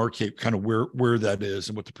demarcate kind of where that is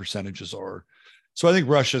and what the percentages are. So I think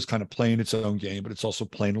Russia is kind of playing its own game, but it's also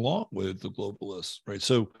playing along with the globalists, right?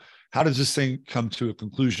 So how does this thing come to a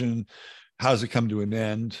conclusion? How does it come to an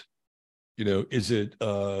end? Is it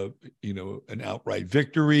an outright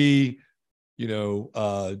victory?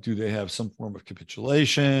 Do they have some form of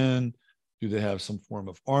capitulation? Do they have some form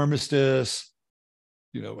of armistice?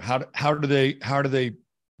 How do they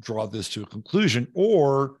draw this to a conclusion?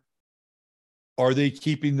 Or are they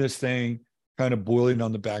keeping this thing kind of boiling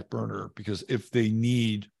on the back burner? Because if they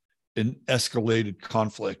need an escalated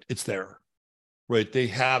conflict, it's there, right? They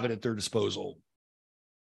have it at their disposal.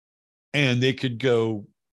 And they could go,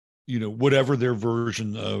 whatever their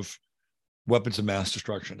version of weapons of mass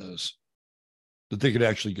destruction is, that they could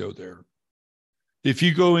actually go there. If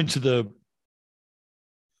you go into the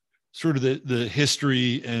sort of the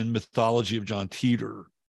history and mythology of John Teeter,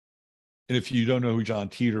 and if you don't know who John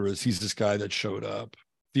Teeter is, he's this guy that showed up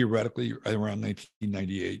theoretically around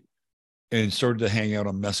 1998 and started to hang out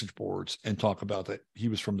on message boards and talk about that he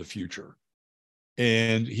was from the future.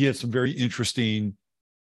 And he had some very interesting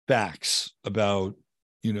facts about,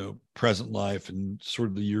 present life and sort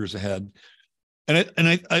of the years ahead. And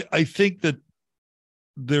I think that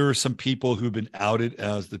there are some people who've been outed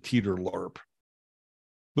as the Teeter LARP,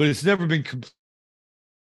 but it's never been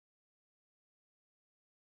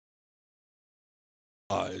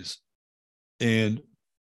and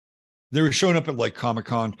they were showing up at like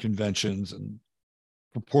Comic-Con conventions and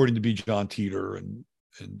purporting to be John Teeter, and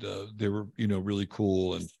they were really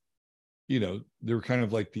cool, and they were kind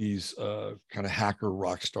of like these kind of hacker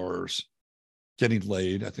rock stars getting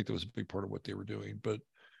laid. I think that was a big part of what they were doing, but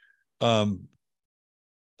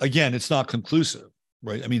again, it's not conclusive,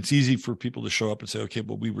 right? I mean, it's easy for people to show up and say, okay,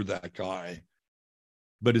 well, we were that guy,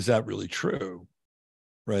 but is that really true?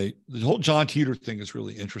 Right? The whole John Teeter thing is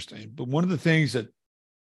really interesting. But one of the things that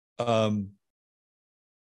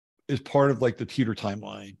is part of like the Teeter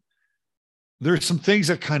timeline, there's some things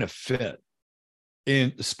that kind of fit.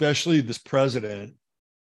 And especially this president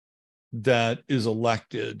that is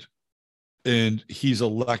elected, and he's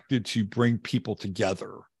elected to bring people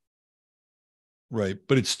together, right?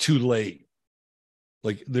 But it's too late.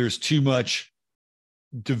 Like there's too much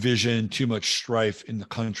division, too much strife in the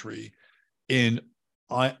country. And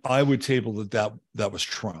I would table that was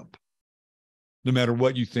Trump. No matter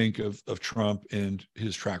what you think of Trump and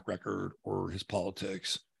his track record or his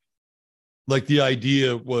politics, like the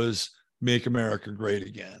idea was make America great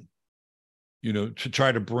again, to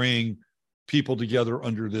try to bring people together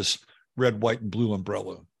under this red, white, and blue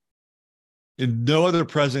umbrella. And no other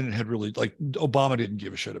president had really, like Obama didn't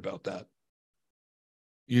give a shit about that.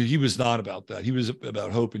 He was not about that. He was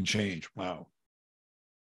about hope and change. Wow.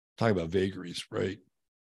 Talk about vagaries, right?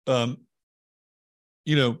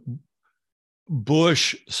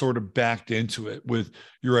 Bush sort of backed into it with,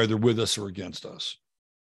 you're either with us or against us.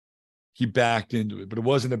 He backed into it, but it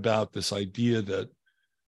wasn't about this idea that,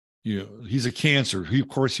 he's a cancer. Of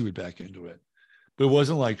course he would back into it, but it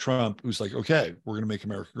wasn't like Trump, who's like, okay, we're going to make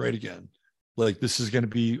America great again. Like, this is going to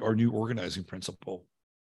be our new organizing principle,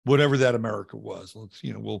 whatever that America was. Let's,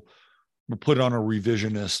 we'll put on our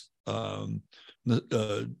revisionist,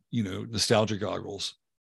 nostalgia goggles.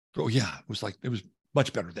 Oh yeah, it was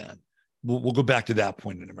much better then. We'll go back to that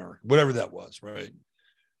point in America, whatever that was, right?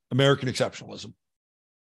 American exceptionalism.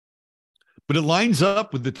 But it lines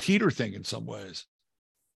up with the Teeter thing in some ways.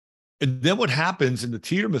 And then what happens in the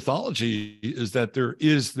Teeter mythology is that there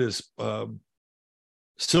is this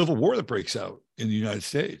civil war that breaks out in the United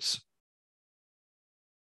States.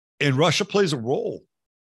 And Russia plays a role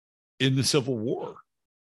in the Civil War.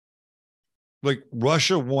 Like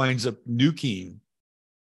Russia winds up nuking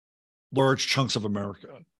large chunks of America.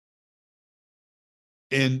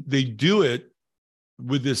 And they do it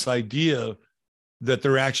with this idea that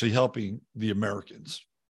they're actually helping the Americans,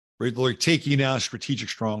 right? They're like taking out strategic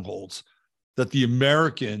strongholds that the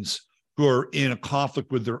Americans who are in a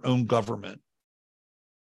conflict with their own government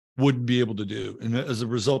wouldn't be able to do. And as a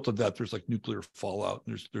result of that, there's like nuclear fallout.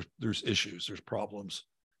 There's issues, there's problems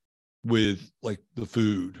with like the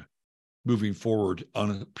food moving forward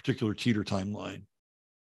on a particular Teeter timeline.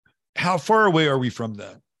 How far away are we from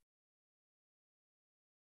that?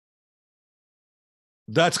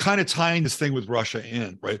 That's kind of tying this thing with Russia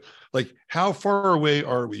in, right? Like, how far away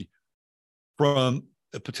are we from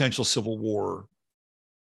a potential civil war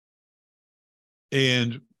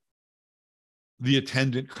and the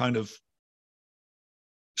attendant kind of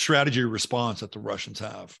strategy or response that the Russians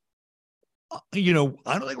have? I don't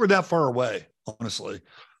think we're that far away, honestly.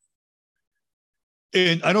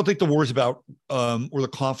 And I don't think the war is about, or the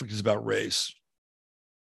conflict is about race.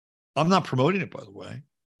 I'm not promoting it, by the way.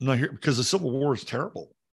 I'm not here because the Civil War is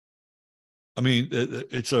terrible. I mean,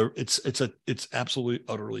 it's absolutely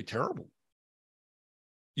utterly terrible.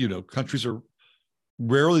 You know, countries are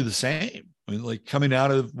rarely the same. I mean, like coming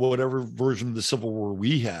out of whatever version of the Civil War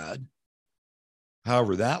we had,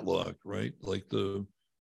 however that looked, right? Like the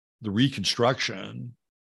Reconstruction,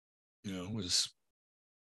 you know,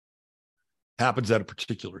 happens at a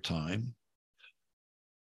particular time.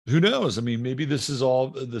 Who knows? I mean, maybe this is all,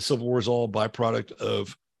 the Civil War is all a byproduct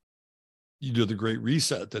of, you know, the Great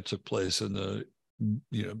Reset that took place in the,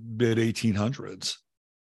 you know, mid 1800s.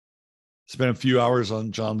 Spend a few hours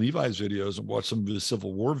on John Levi's videos and watch some of his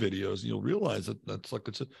Civil War videos, and you'll realize that that's like,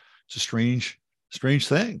 it's a strange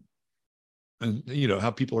thing. And you know how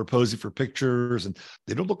people are posing for pictures, and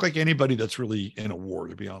they don't look like anybody that's really in a war,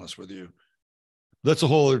 to be honest with you. That's a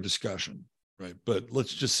whole other discussion, right? But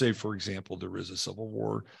let's just say, for example, there is a Civil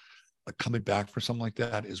War. Like coming back for something like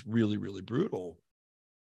that is really, really brutal.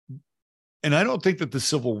 And I don't think that the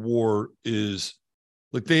Civil War is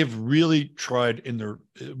like, they have really tried in their,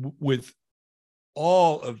 with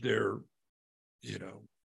all of their, you know,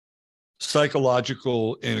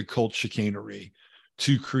 psychological and occult chicanery,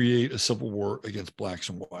 to create a civil war against blacks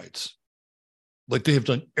and whites. Like they have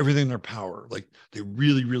done everything in their power. Like they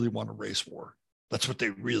really, really want a race war. That's what they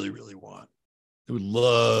really, really want. They would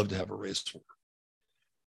love to have a race war.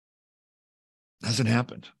 It hasn't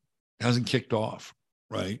happened. It hasn't kicked off,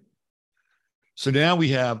 right? So now we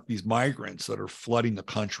have these migrants that are flooding the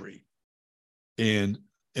country, and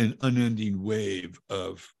an unending wave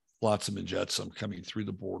of flotsam and jetsam coming through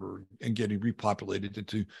the border and getting repopulated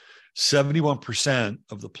into 71%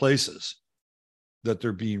 of the places that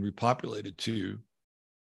they're being repopulated to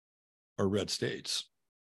are red states,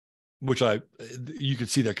 which you could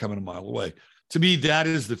see that coming a mile away. To me, that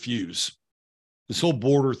is the fuse. This whole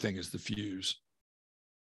border thing is the fuse.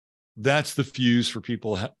 That's the fuse for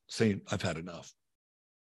people saying, I've had enough,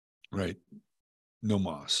 right? No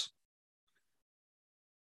mas.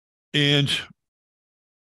 And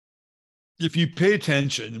if you pay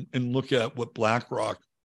attention and look at what BlackRock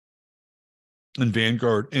and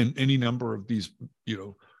Vanguard and any number of these, you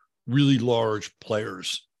know, really large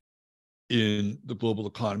players in the global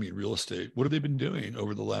economy and real estate, what have they been doing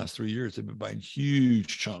over the last 3 years? They've been buying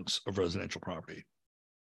huge chunks of residential property.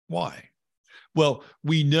 Why? Well,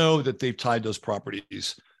 we know that they've tied those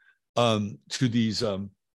properties to these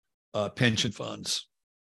pension funds,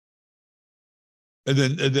 and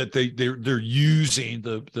then that they're using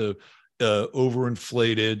the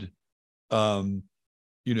overinflated,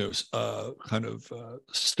 you know, kind of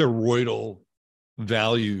steroidal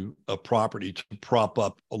value of property to prop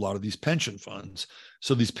up a lot of these pension funds.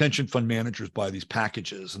 So these pension fund managers buy these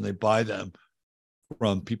packages, and they buy them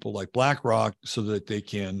from people like BlackRock so that they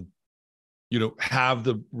can, you know, have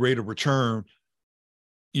the rate of return,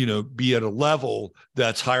 you know, be at a level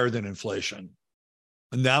that's higher than inflation.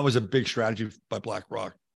 And that was a big strategy by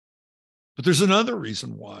BlackRock. But there's another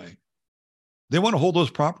reason why. They want to hold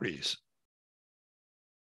those properties.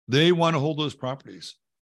 They want to hold those properties.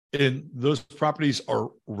 And those properties are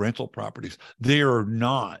rental properties. They are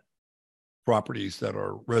not properties that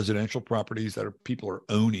are residential properties that people are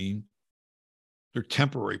owning. They're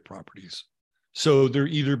temporary properties. So they're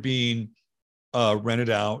either being rented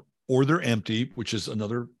out, or they're empty, which is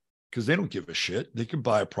another, because they don't give a shit. They can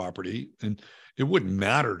buy a property and it wouldn't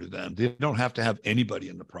matter to them. They don't have to have anybody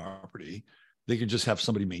in the property. They can just have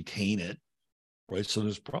somebody maintain it, right? So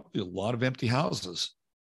there's probably a lot of empty houses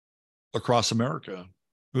across America.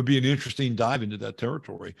 It would be an interesting dive into that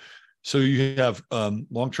territory. So you have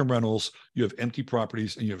long-term rentals, you have empty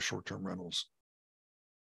properties, and you have short-term rentals.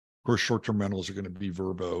 Of course, short-term rentals are going to be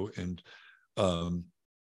Vrbo and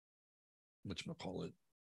whatchamacallit.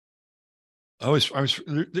 I was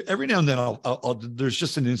every now and then I'll there's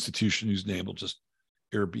just an institution whose name will just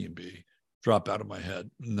Airbnb drop out of my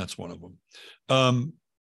head, and that's one of them.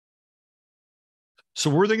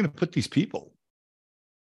 So where are they going to put these people?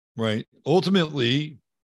 Right? Ultimately,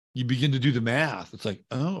 you begin to do the math. It's like,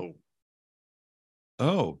 oh,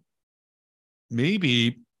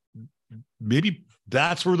 maybe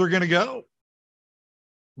that's where they're going to go.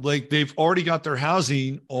 Like they've already got their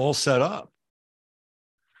housing all set up.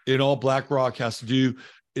 And all BlackRock has to do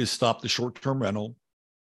is stop the short-term rental,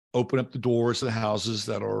 open up the doors to the houses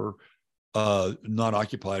that are not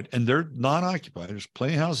occupied. And they're not occupied. There's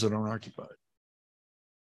plenty of houses that aren't occupied.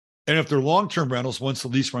 And if they're long-term rentals, once the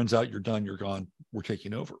lease runs out, you're done, you're gone, we're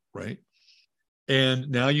taking over, right? And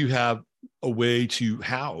now you have a way to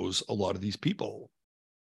house a lot of these people.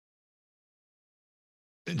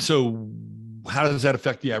 And so how does that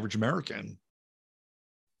affect the average American?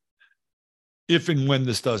 if and when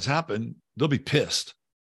this does happen, they'll be pissed.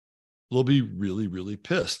 They'll be really, really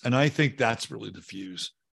pissed. And I think that's really the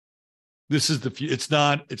fuse. This is the fuse.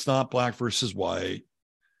 It's not black versus white.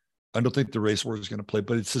 I don't think the race war is going to play,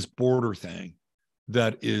 but it's this border thing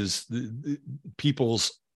that is the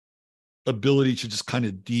people's ability to just kind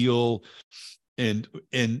of deal and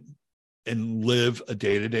live a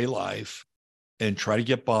day-to-day life and try to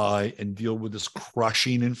get by and deal with this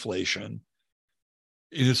crushing inflation.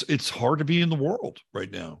 It's hard to be in the world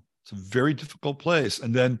right now. It's a very difficult place.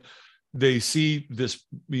 And then they see this,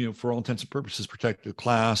 for all intents and purposes, protected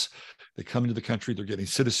class. They come into the country, they're getting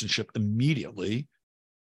citizenship immediately.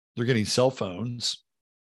 They're getting cell phones.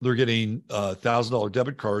 They're getting $1,000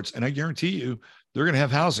 debit cards. And I guarantee you, they're going to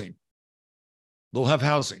have housing. They'll have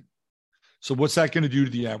housing. So what's that going to do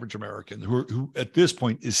to the average American who at this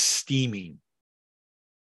point is steaming,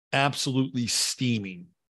 absolutely steaming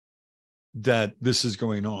that this is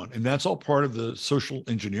going on? And that's all part of the social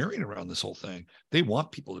engineering around this whole thing. They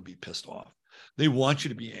want people to be pissed off. They want you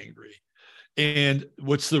to be angry. And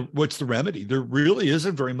what's the remedy? There really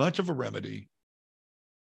isn't very much of a remedy,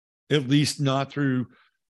 at least not through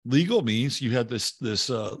legal means. You had this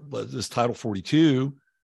Title 42,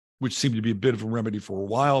 which seemed to be a bit of a remedy for a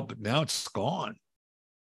while, but now it's gone.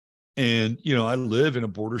 And, I live in a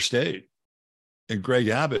border state, and Greg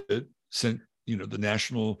Abbott sent,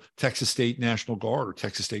 the Texas State National Guard or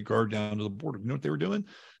Texas State Guard down to the border. You know what they were doing?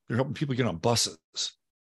 They're helping people get on buses.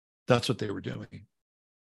 That's what they were doing.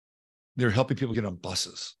 They're helping people get on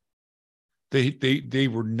buses. They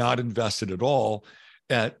were not invested at all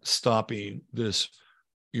at stopping this,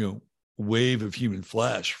 wave of human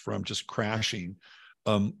flesh from just crashing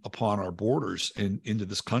upon our borders and into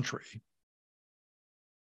this country.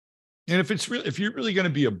 And if you're really going to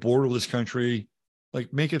be a borderless country,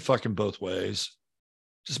 like, make it fucking both ways.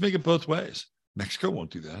 Just make it both ways. Mexico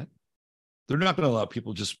won't do that. They're not going to allow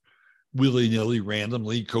people just willy-nilly,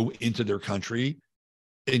 randomly go into their country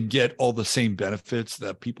and get all the same benefits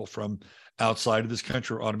that people from outside of this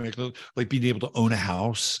country are automatically, like being able to own a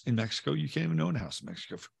house in Mexico. You can't even own a house in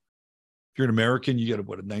Mexico. If you're an American, you get a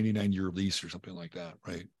 99-year lease or something like that,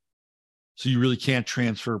 right? So you really can't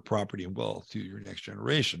transfer property and wealth to your next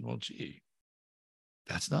generation. Well, gee,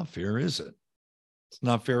 that's not fair, is it? It's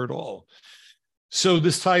not fair at all. So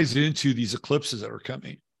this ties into these eclipses that are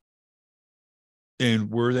coming. And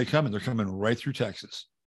where are they coming? They're coming right through Texas.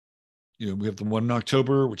 We have the one in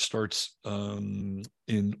October, which starts in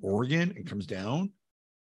Oregon and comes down.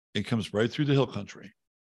 It comes right through the hill country.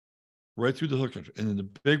 Right through the hill country. And then the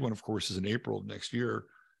big one, of course, is in April of next year,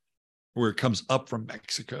 where it comes up from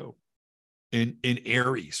Mexico in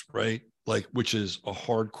Aries, right? Like, which is a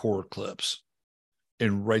hardcore eclipse.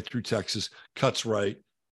 And right through Texas, cuts right,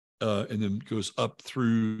 and then goes up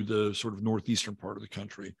through the sort of northeastern part of the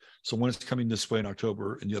country. So one is coming this way in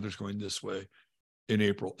October, and the other's going this way in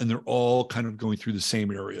April. And they're all kind of going through the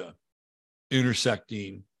same area,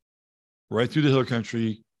 intersecting right through the hill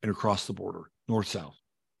country and across the border, north-south.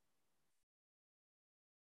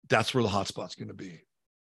 That's where the hotspot's going to be.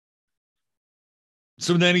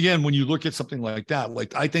 So then again, when you look at something like that,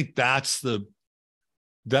 like, I think that's the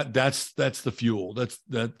fuel.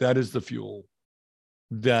 That is the fuel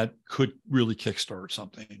that could really kickstart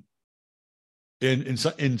something. And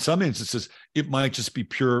in some instances, it might just be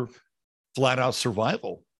pure, flat out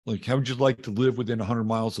survival. Like, how would you like to live within 100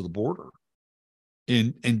 miles of the border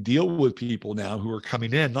and deal with people now who are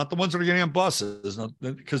coming in, not the ones that are getting on buses,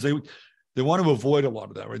 because they want to avoid a lot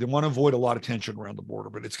of that, right? They want to avoid a lot of tension around the border,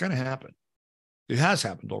 but it's going to happen. It has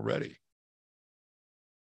happened already.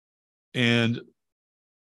 And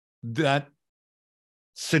that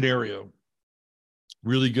scenario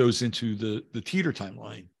really goes into the teeter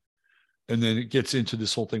timeline. And then it gets into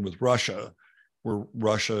this whole thing with Russia, where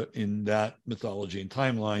Russia in that mythology and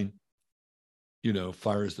timeline,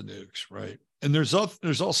 fires the nukes, right? And there's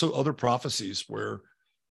also other prophecies where,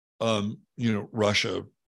 Russia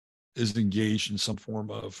is engaged in some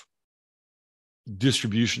form of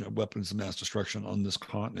distribution of weapons of mass destruction on this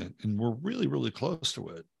continent. And we're really, really close to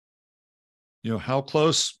it. How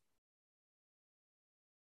close?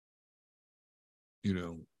 It's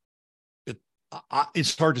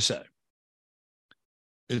hard to say.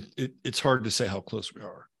 It's hard to say how close we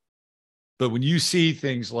are. But when you see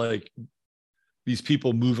things like these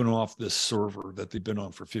people moving off this server that they've been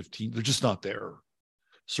on for 15, they're just not there.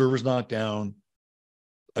 Server's not down.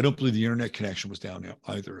 I don't believe the internet connection was down now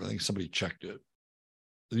either. I think somebody checked it.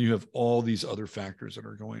 Then you have all these other factors that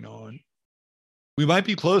are going on. We might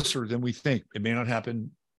be closer than we think. It may not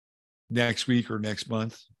happen next week or next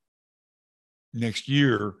month, next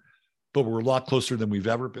year, but we're a lot closer than we've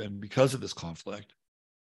ever been because of this conflict.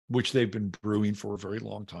 which they've been brewing for a very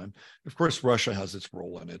long time. Of course, Russia has its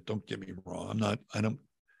role in it. Don't get me wrong. I don't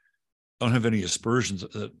have any aspersions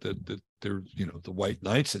that they're, the white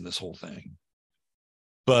knights in this whole thing.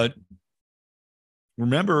 But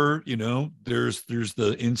remember, there's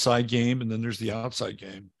the inside game and then there's the outside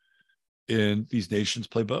game. And these nations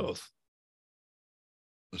play both.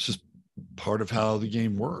 It's just part of how the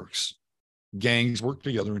game works. Gangs work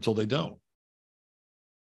together until they don't.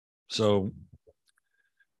 So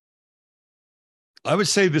I would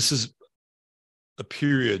say this is a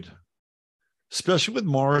period, especially with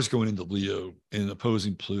Mars going into Leo and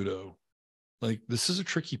opposing Pluto. Like, this is a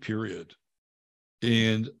tricky period.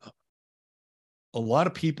 And a lot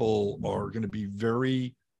of people are going to be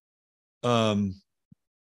very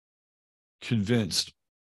convinced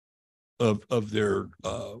of their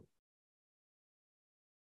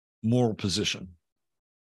moral position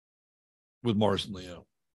with Mars and Leo.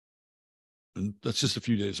 And that's just a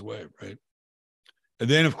few days away, right? And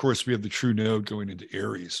then, of course, we have the true node going into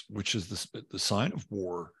Aries, which is the sign of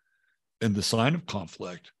war and the sign of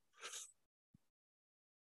conflict.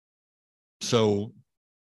 So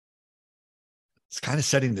it's kind of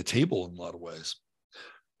setting the table in a lot of ways.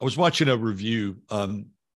 I was watching a review.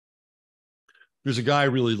 There's a guy I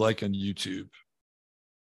really like on YouTube.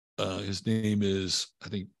 His name is, I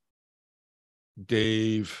think,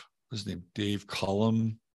 Dave. What's his name? Dave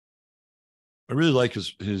Cullum. I really like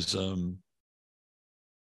his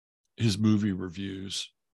movie reviews.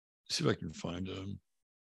 Let's see if I can find him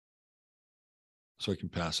so I can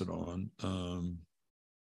pass it on.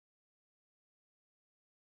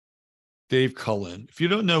 Dave Cullen. If you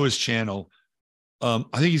don't know his channel, I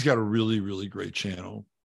think he's got a really, really great channel.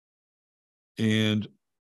 And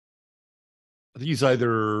I think he's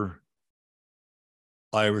either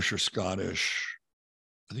Irish or Scottish.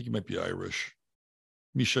 I think he might be Irish.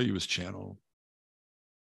 Let me show you his channel.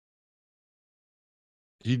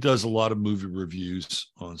 He does a lot of movie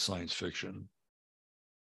reviews on science fiction.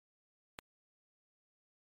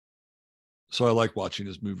 So I like watching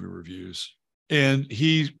his movie reviews. And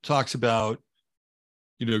he talks about,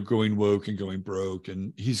 going woke and going broke.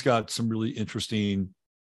 And he's got some really interesting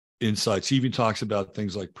insights. He even talks about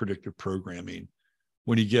things like predictive programming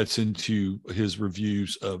when he gets into his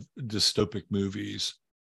reviews of dystopic movies.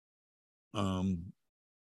 Let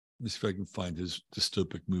me see if I can find his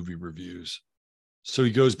dystopic movie reviews. So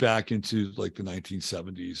he goes back into like the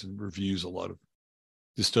 1970s and reviews a lot of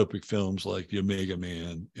dystopic films like The Omega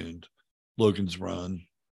Man and Logan's Run.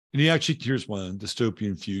 And here's one,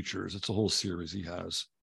 Dystopian Futures. It's a whole series he has.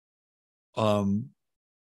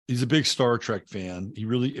 He's a big Star Trek fan.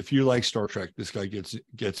 If you like Star Trek, this guy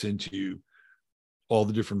gets into all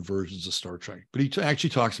the different versions of Star Trek. But he actually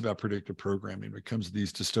talks about predictive programming when it comes to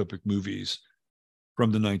these dystopic movies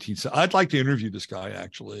from the 1970s. I'd like to interview this guy,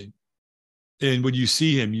 actually. And when you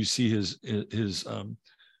see him, you see his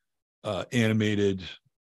animated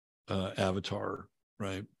avatar,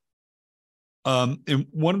 right? And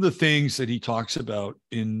one of the things that he talks about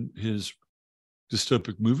in his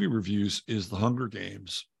dystopic movie reviews is the Hunger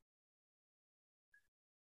Games.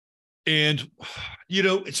 And,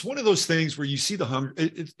 it's one of those things where you see the hunger.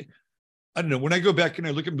 I don't know. When I go back and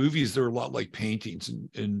I look at movies, they're a lot like paintings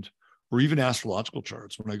or even astrological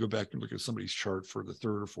charts. When I go back and look at somebody's chart for the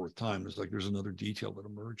third or fourth time, it's like there's another detail that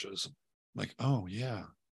emerges. I'm like, oh, yeah,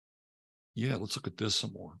 let's look at this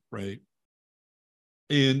some more, right?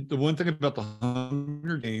 And the one thing about the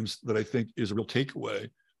Hunger Games that I think is a real takeaway,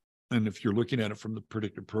 and if you're looking at it from the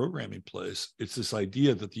predictive programming place, it's this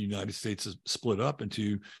idea that the United States is split up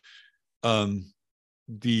into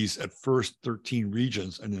these, at first, 13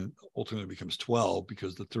 regions, and then ultimately becomes 12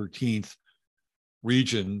 because the 13th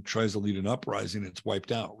region tries to lead an uprising and it's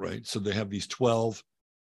wiped out, right? So they have these 12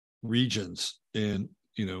 regions, and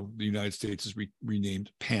the United States is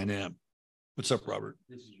renamed Pan Am. What's up, Robert?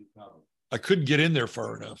 This is your problem. I couldn't get in there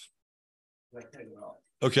far enough.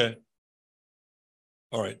 Okay.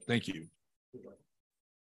 All right. Thank you.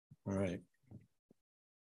 All right.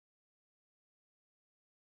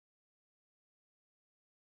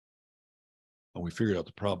 Oh, we figured out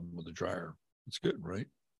the problem with the dryer. That's good, right?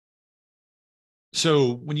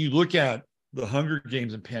 So when you look at the Hunger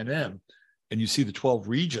Games in Pan Am and you see the 12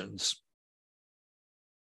 regions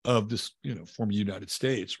of this, former United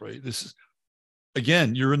States, right? This is,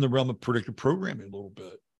 again, you're in the realm of predictive programming a little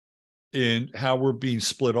bit, and how we're being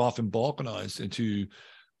split off and balkanized into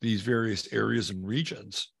these various areas and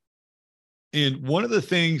regions. And one of the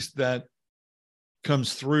things that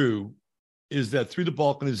comes through is that through the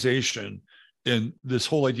balkanization and this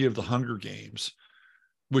whole idea of the Hunger Games,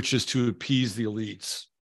 which is to appease the elites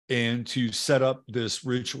and to set up this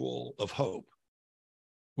ritual of hope,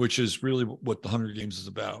 which is really what the Hunger Games is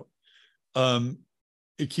about.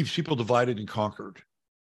 It keeps people divided and conquered.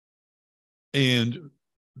 And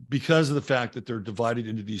because of the fact that they're divided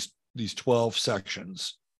into these 12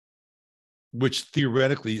 sections, which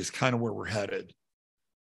theoretically is kind of where we're headed,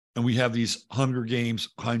 and we have these Hunger Games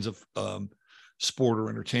kinds of sport or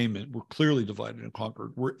entertainment, we're clearly divided and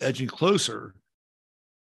conquered. We're edging closer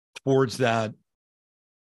towards that,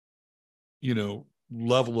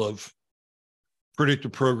 level of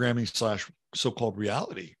predictive programming / so-called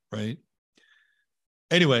reality, right?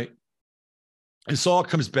 Anyway, this all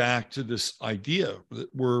comes back to this idea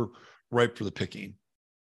that we're ripe for the picking,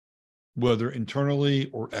 whether internally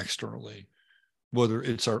or externally, whether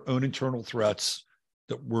it's our own internal threats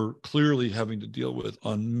that we're clearly having to deal with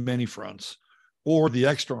on many fronts, or the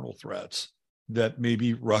external threats that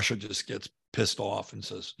maybe Russia just gets pissed off and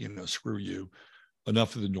says, screw you,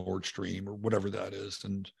 enough of the Nord Stream or whatever that is.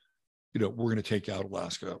 And, we're going to take out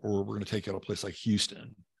Alaska, or we're going to take out a place like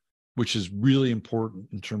Houston, which is really important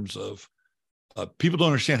in terms of people don't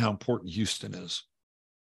understand how important Houston is.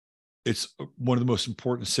 It's one of the most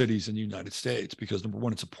important cities in the United States because, number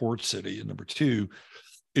one, it's a port city. And number two,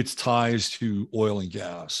 its ties to oil and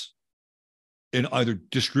gas, and either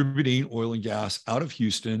distributing oil and gas out of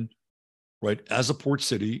Houston, right, as a port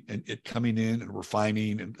city, and it coming in and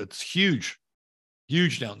refining, and it's huge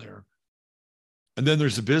down there. And then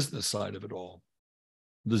there's the business side of it all,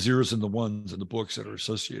 the zeros and the ones and the books that are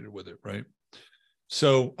associated with it, right?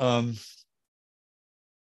 So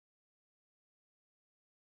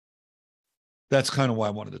that's kind of why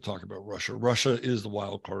I wanted to talk about Russia. Russia is the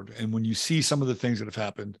wild card. And when you see some of the things that have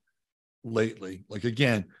happened lately, like,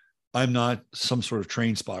 again, I'm not some sort of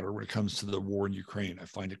train spotter when it comes to the war in Ukraine. I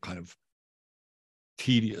find it kind of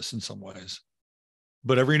tedious in some ways.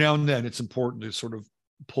 But every now and then, it's important to sort of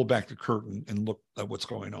pull back the curtain and look at what's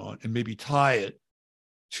going on and maybe tie it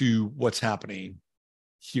to what's happening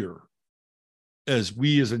here. As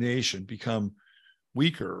we as a nation become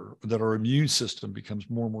weaker, that our immune system becomes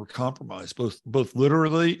more and more compromised, both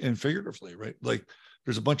literally and figuratively, right? Like,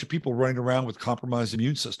 there's a bunch of people running around with compromised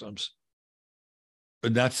immune systems.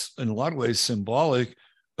 And that's in a lot of ways symbolic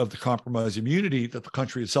of the compromised immunity that the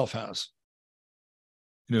country itself has.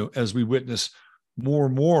 As we witness more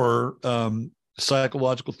and more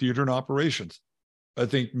psychological theater and operations. I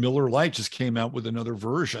think Miller Lite just came out with another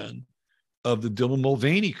version of the Dylan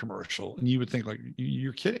Mulvaney commercial. And you would think, like,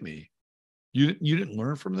 you're kidding me. You didn't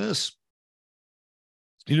learn from this?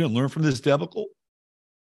 You didn't learn from this debacle?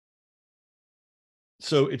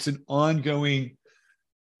 So it's an ongoing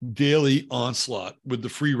daily onslaught with the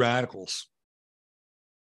free radicals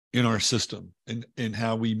in our system, and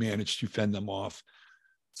how we manage to fend them off,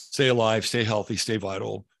 stay alive, stay healthy, stay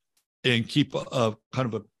vital, and keep a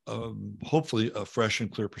kind of hopefully a fresh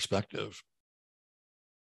and clear perspective.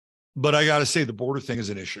 But I got to say, the border thing is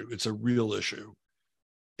an issue. It's a real issue.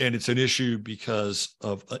 And it's an issue because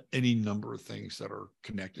of any number of things that are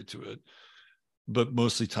connected to it, but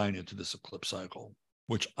mostly tying into this eclipse cycle,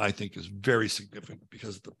 which I think is very significant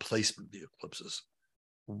because of the placement of the eclipses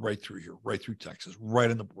right through here, right through Texas, right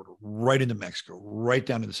on the border, right into Mexico, right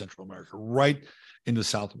down into Central America, right into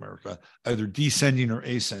South America, either descending or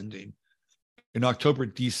ascending. In October,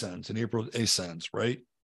 it descends. In April, it ascends, right?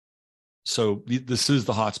 So this is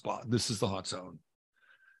the hot spot. This is the hot zone.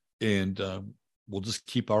 And we'll just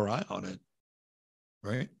keep our eye on it,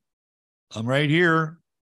 right? I'm right here.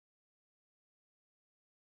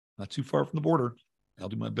 Not too far from the border. I'll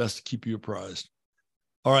do my best to keep you apprised.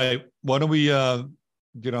 All right. Why don't we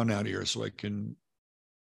get on out of here so I can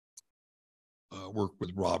work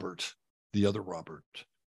with Robert, the other Robert,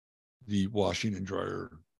 the washing and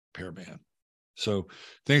dryer repairman. So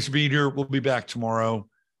thanks for being here. We'll be back tomorrow.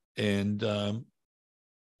 And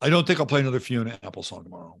I don't think I'll play another Fiona Apple song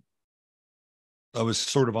tomorrow. I was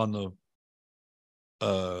sort of on the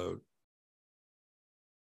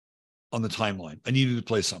timeline. I needed to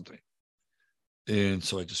play something. And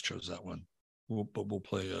so I just chose that one. But we'll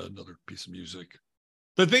play another piece of music.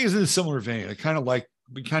 The thing is in a similar vein.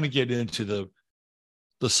 We kind of get into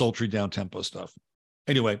the sultry down-tempo stuff.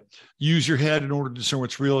 Anyway, use your head in order to discern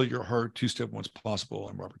what's real, your heart, two-step what's possible.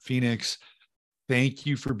 I'm Robert Phoenix. Thank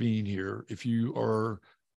you for being here. If you are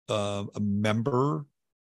a member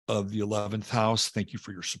of the 11th house, thank you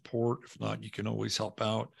for your support. If not, you can always help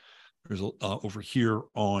out. There's over here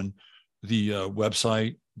on the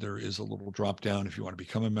website, there is a little drop down if you want to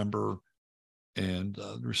become a member, and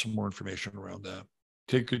there's some more information around that.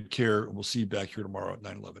 Take good care, and we'll see you back here tomorrow at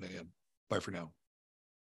 9:11 a.m. Bye for now.